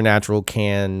the supernatural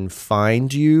can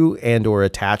find you and or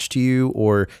attach to you,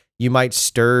 or you might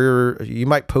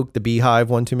poke the beehive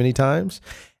one too many times.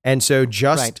 And so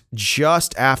just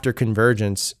after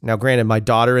Convergence, now granted, my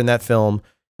daughter in that film,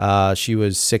 she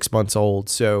was 6 months old,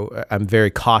 so I'm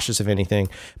very cautious of anything.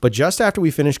 But just after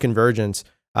we finished Convergence,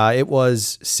 it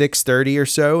was 6:30 or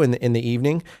so in the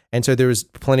evening, and so there was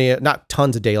not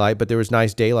tons of daylight, but there was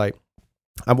nice daylight.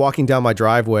 I'm walking down my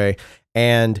driveway,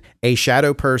 and a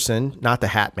shadow person, not the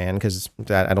Hat Man, because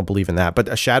I don't believe in that, but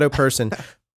a shadow person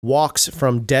walks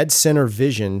from dead center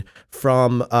vision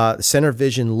from center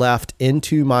vision left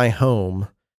into my home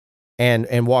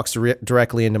and walks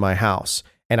directly into my house.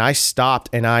 And I stopped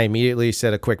and I immediately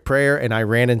said a quick prayer and I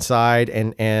ran inside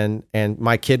and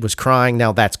my kid was crying.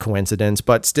 Now that's coincidence,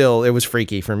 but still it was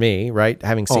freaky for me, right?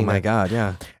 Having seen that. God,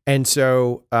 yeah. And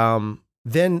so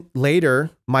then later,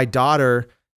 my daughter,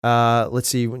 let's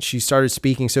see, when she started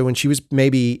speaking, so when she was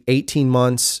maybe 18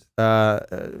 months,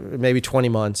 maybe 20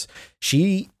 months,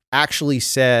 she actually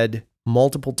said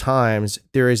multiple times,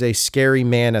 "There is a scary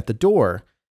man at the door."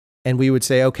 And we would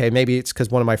say, okay, maybe it's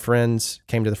because one of my friends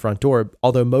came to the front door,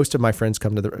 although most of my friends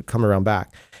come around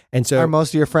back. And so, are most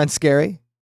of your friends scary?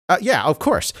 Yeah, of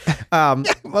course.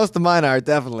 Most of mine are,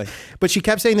 definitely. But she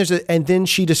kept saying and then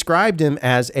she described him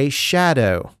as a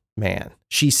shadow man.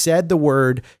 She said the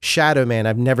word shadow man.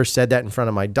 I've never said that in front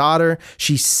of my daughter.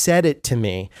 She said it to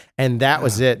me, and that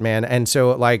was it, man. And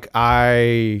so that's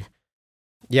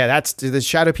the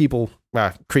shadow people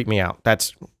creep me out.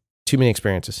 That's too many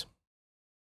experiences.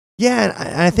 Yeah,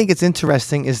 and I think it's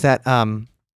interesting is that, I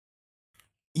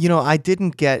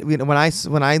didn't get,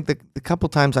 the couple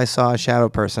times I saw a shadow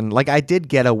person, like I did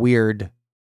get a weird,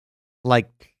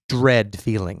 like dread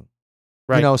feeling,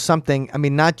 right? Something, I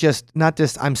mean, not just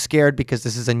I'm scared because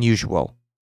this is unusual.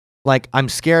 Like I'm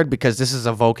scared because this is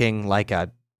evoking like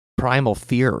a primal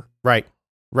fear. Right.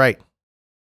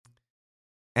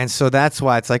 And so that's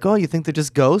why it's like, oh, you think they're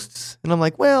just ghosts? And I'm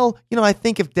like, well, I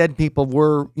think if dead people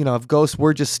were, if ghosts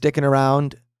were just sticking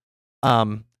around,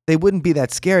 they wouldn't be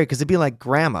that scary because it'd be like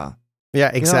grandma.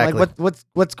 Yeah, exactly. Like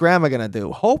what's grandma gonna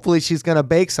do? Hopefully she's gonna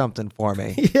bake something for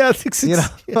me. Yeah,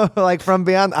 like from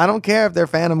beyond. I don't care if they're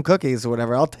phantom cookies or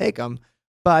whatever. I'll take them.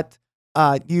 But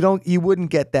you wouldn't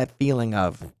get that feeling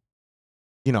of,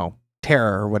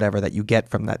 terror or whatever that you get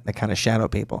from that kind of shadow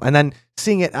people. And then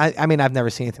seeing it, I mean, I've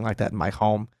never seen anything like that in my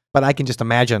home, but I can just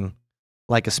imagine,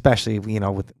 like, especially,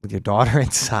 with your daughter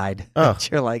inside,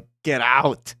 that you're like, get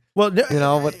out. Well,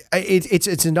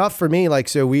 it's enough for me. Like,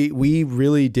 so we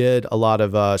really did a lot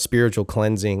of spiritual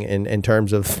cleansing in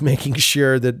terms of making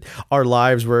sure that our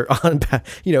lives were on,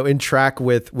 in track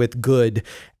with good.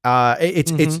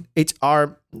 It's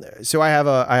our. So I have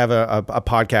a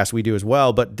podcast we do as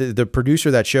well, but the producer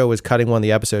of that show was cutting one of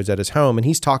the episodes at his home, and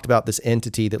he's talked about this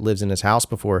entity that lives in his house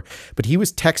before. But he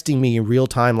was texting me in real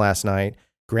time last night.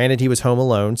 Granted, he was home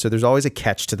alone, so there's always a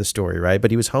catch to the story, right?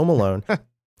 But he was home alone.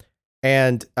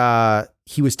 And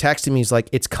he was texting me. He's like,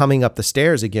 "It's coming up the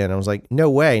stairs again." I was like, "No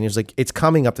way." And he was like, "It's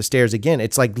coming up the stairs again."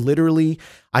 It's like literally,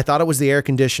 I thought it was the air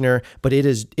conditioner, but it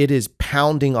is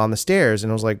pounding on the stairs.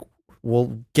 And I was like,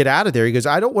 "Well, get out of there." He goes,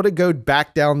 "I don't want to go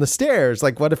back down the stairs.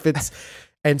 Like, what if it's..."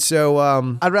 And so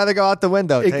I'd rather go out the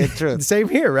window, tell you the truth. Same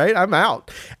here, right? I'm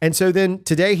out. And so then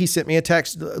today he sent me a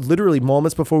text literally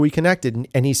moments before we connected.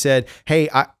 And he said, "Hey,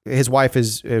 his wife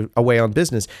is away on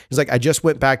business." He's like, "I just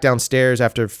went back downstairs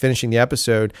after finishing the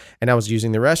episode and I was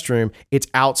using the restroom. It's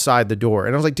outside the door."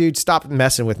 And I was like, "Dude, stop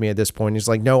messing with me at this point." He's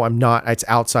like, "No, I'm not. It's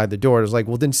outside the door." I was like,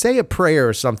 "Well, then say a prayer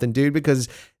or something, dude, because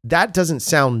that doesn't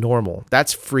sound normal.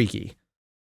 That's freaky."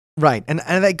 Right. And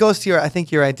that goes to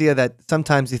your idea that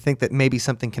sometimes you think that maybe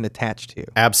something can attach to you.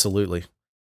 Absolutely.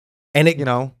 And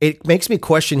it makes me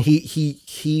question,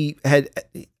 he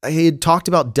had talked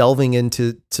about delving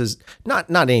into not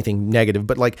anything negative,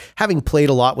 but like having played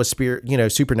a lot with spirit,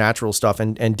 supernatural stuff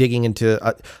and digging into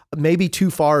maybe too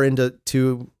far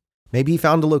into maybe he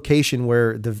found a location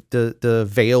where the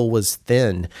veil was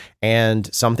thin and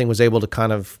something was able to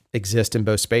kind of exist in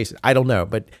both spaces. I don't know,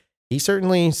 but he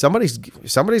certainly, somebody's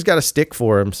got a stick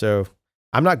for him, so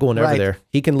I'm not going over there.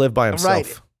 He can live by himself.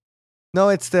 Right. No,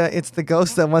 it's the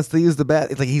ghost that wants to use the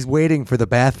bath. It's like he's waiting for the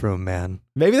bathroom, man.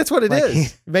 Maybe that's what it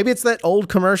is. Maybe it's that old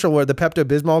commercial where the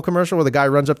Pepto-Bismol commercial where the guy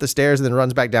runs up the stairs and then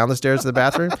runs back down the stairs to the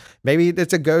bathroom. Maybe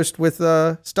it's a ghost with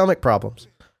stomach problems.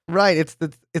 Right. It's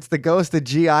the ghost of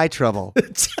GI trouble.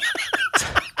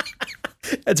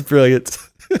 That's brilliant.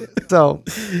 So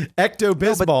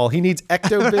Ecto-Bismol. He needs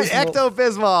Ecto-Bismol.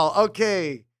 Ecto-Bismol.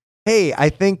 Okay. Hey, I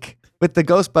think with the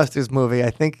Ghostbusters movie,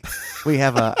 I think we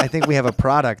have a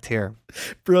product here.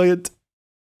 Brilliant.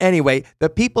 Anyway, the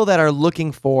people that are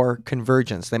looking for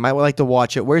Convergence, they might like to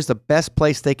watch it. Where's the best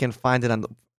place they can find it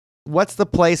what's the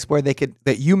place where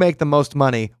that you make the most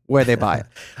money where they buy it?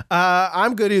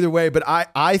 I'm good either way, but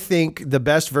I think the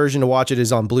best version to watch it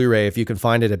is on Blu-ray. If you can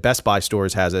find it at Best Buy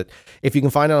stores has it. If you can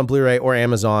find it on Blu-ray or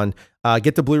Amazon,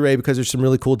 get the Blu-ray because there's some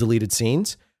really cool deleted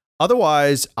scenes.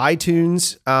 Otherwise,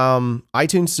 iTunes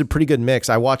is a pretty good mix.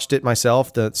 I watched it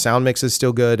myself. The sound mix is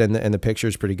still good, and the picture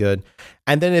is pretty good.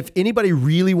 And then if anybody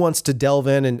really wants to delve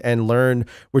in and learn,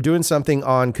 we're doing something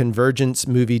on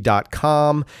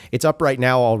convergencemovie.com. It's up right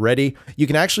now already. You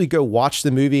can actually go watch the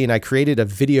movie, and I created a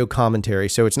video commentary.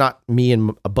 So it's not me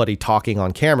and a buddy talking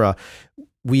on camera.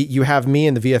 You have me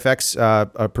and the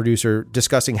VFX producer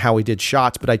discussing how we did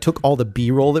shots, but I took all the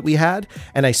B-roll that we had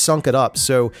and I sunk it up.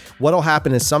 So what'll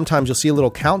happen is sometimes you'll see a little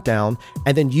countdown,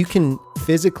 and then you can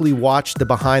physically watch the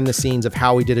behind the scenes of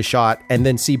how we did a shot and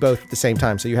then see both at the same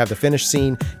time. So you have the finished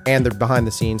scene and the behind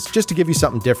the scenes, just to give you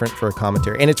something different for a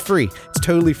commentary. And it's free. It's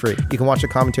totally free. You can watch a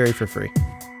commentary for free.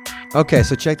 Okay,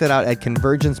 so check that out at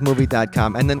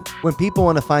convergencemovie.com. And then when people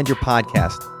want to find your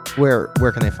podcast, where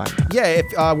can they find it?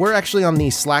 Yeah, we're actually on the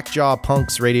Slackjaw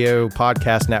Punks radio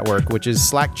podcast network, which is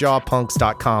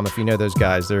slackjawpunks.com. If you know those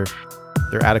guys, they're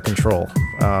out of control.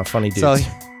 Funny dudes.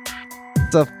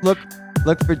 So look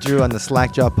for Drew on the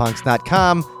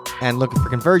slackjawpunks.com and look for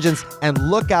Convergence, and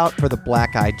look out for the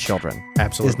Black Eyed Children.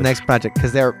 Absolutely. His next project,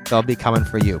 because they'll be coming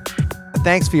for you.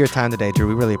 Thanks for your time today, Drew.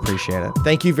 We really appreciate it.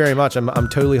 Thank you very much. I'm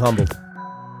totally humbled.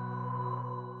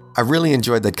 I really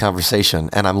enjoyed that conversation,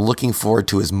 and I'm looking forward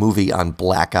to his movie on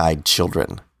black-eyed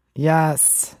children.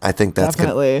 Yes. I think that's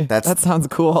definitely. That sounds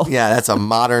cool. Yeah, that's a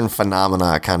modern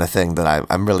phenomena kind of thing that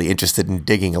I'm really interested in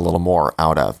digging a little more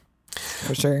out of.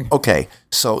 For sure. Okay,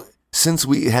 so since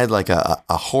we had like a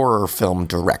horror film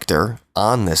director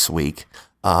on this week,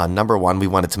 number one, we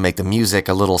wanted to make the music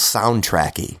a little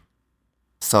soundtracky.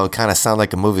 So it kind of sounded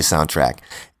like a movie soundtrack.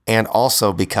 And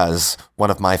also because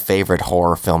one of my favorite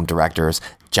horror film directors,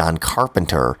 John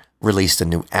Carpenter, released a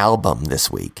new album this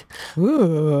week.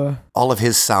 Ooh. All of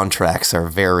his soundtracks are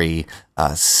very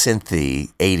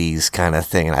synthy, 80s kind of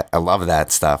thing. And I love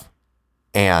that stuff.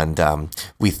 And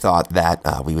we thought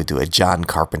that we would do a John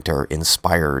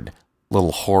Carpenter-inspired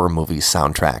little horror movie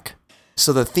soundtrack.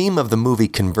 So the theme of the movie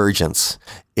Convergence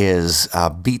is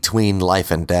between life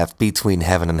and death, between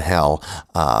heaven and hell.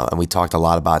 And we talked a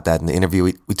lot about that in the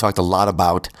interview. We talked a lot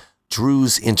about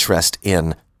Drew's interest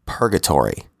in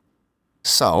purgatory.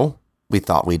 So we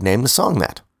thought we'd name the song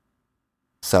that.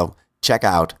 So check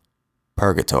out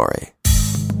Purgatory.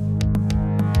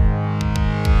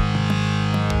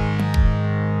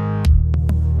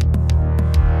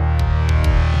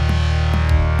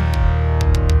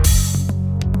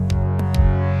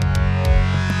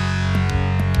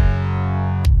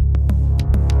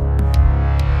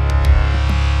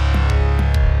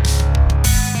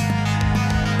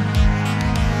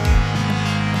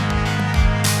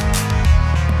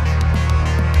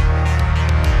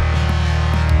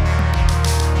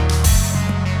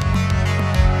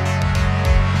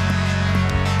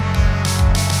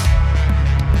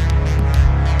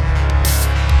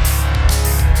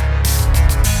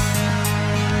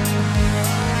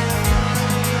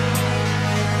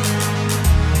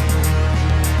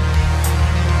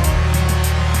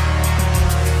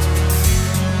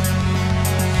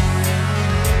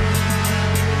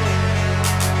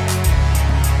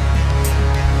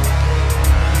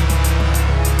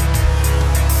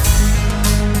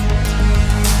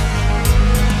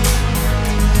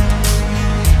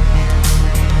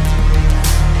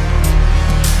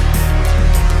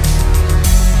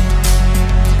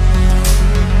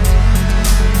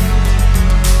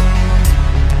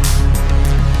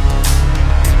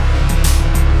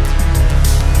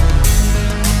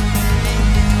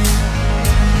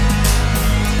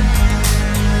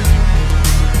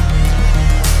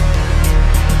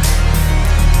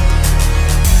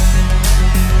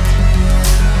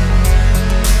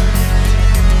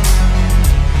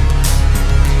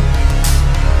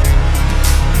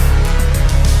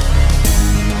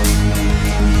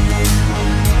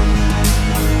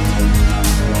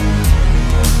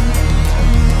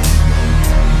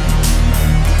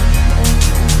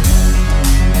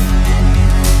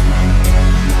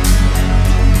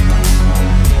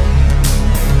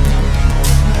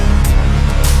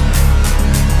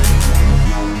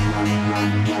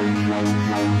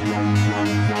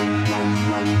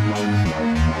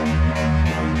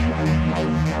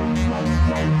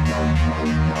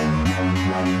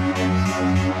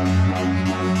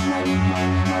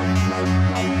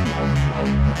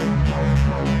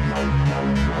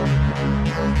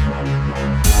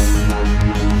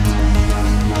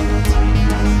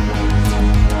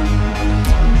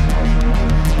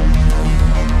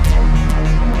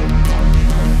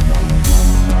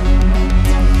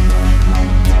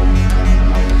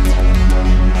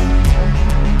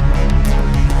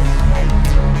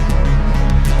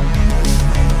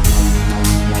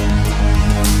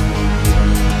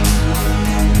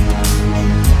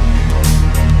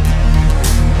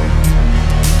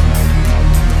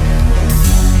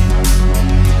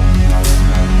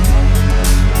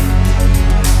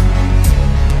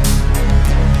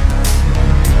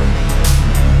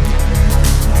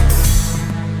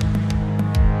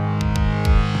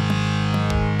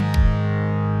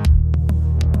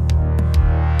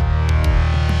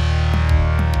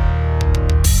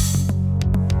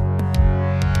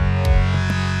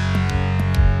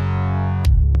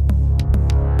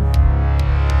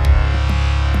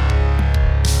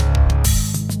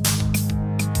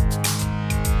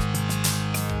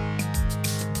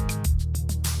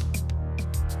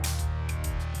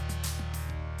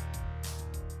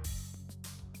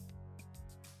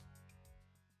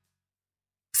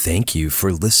 Thank you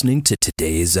for listening to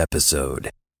today's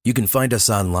episode. You can find us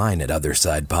online at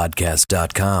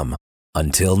othersidepodcast.com.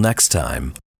 Until next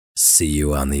time, see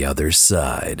you on the other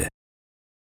side.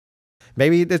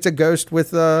 Maybe it's a ghost with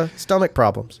stomach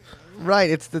problems.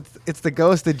 Right, it's the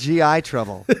ghost of GI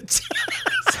trouble. That's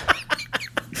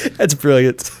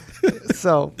brilliant.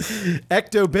 So,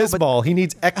 Ecto-Bismol. He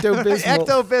needs Ecto-Bismol.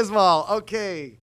 Ecto-Bismol. Okay.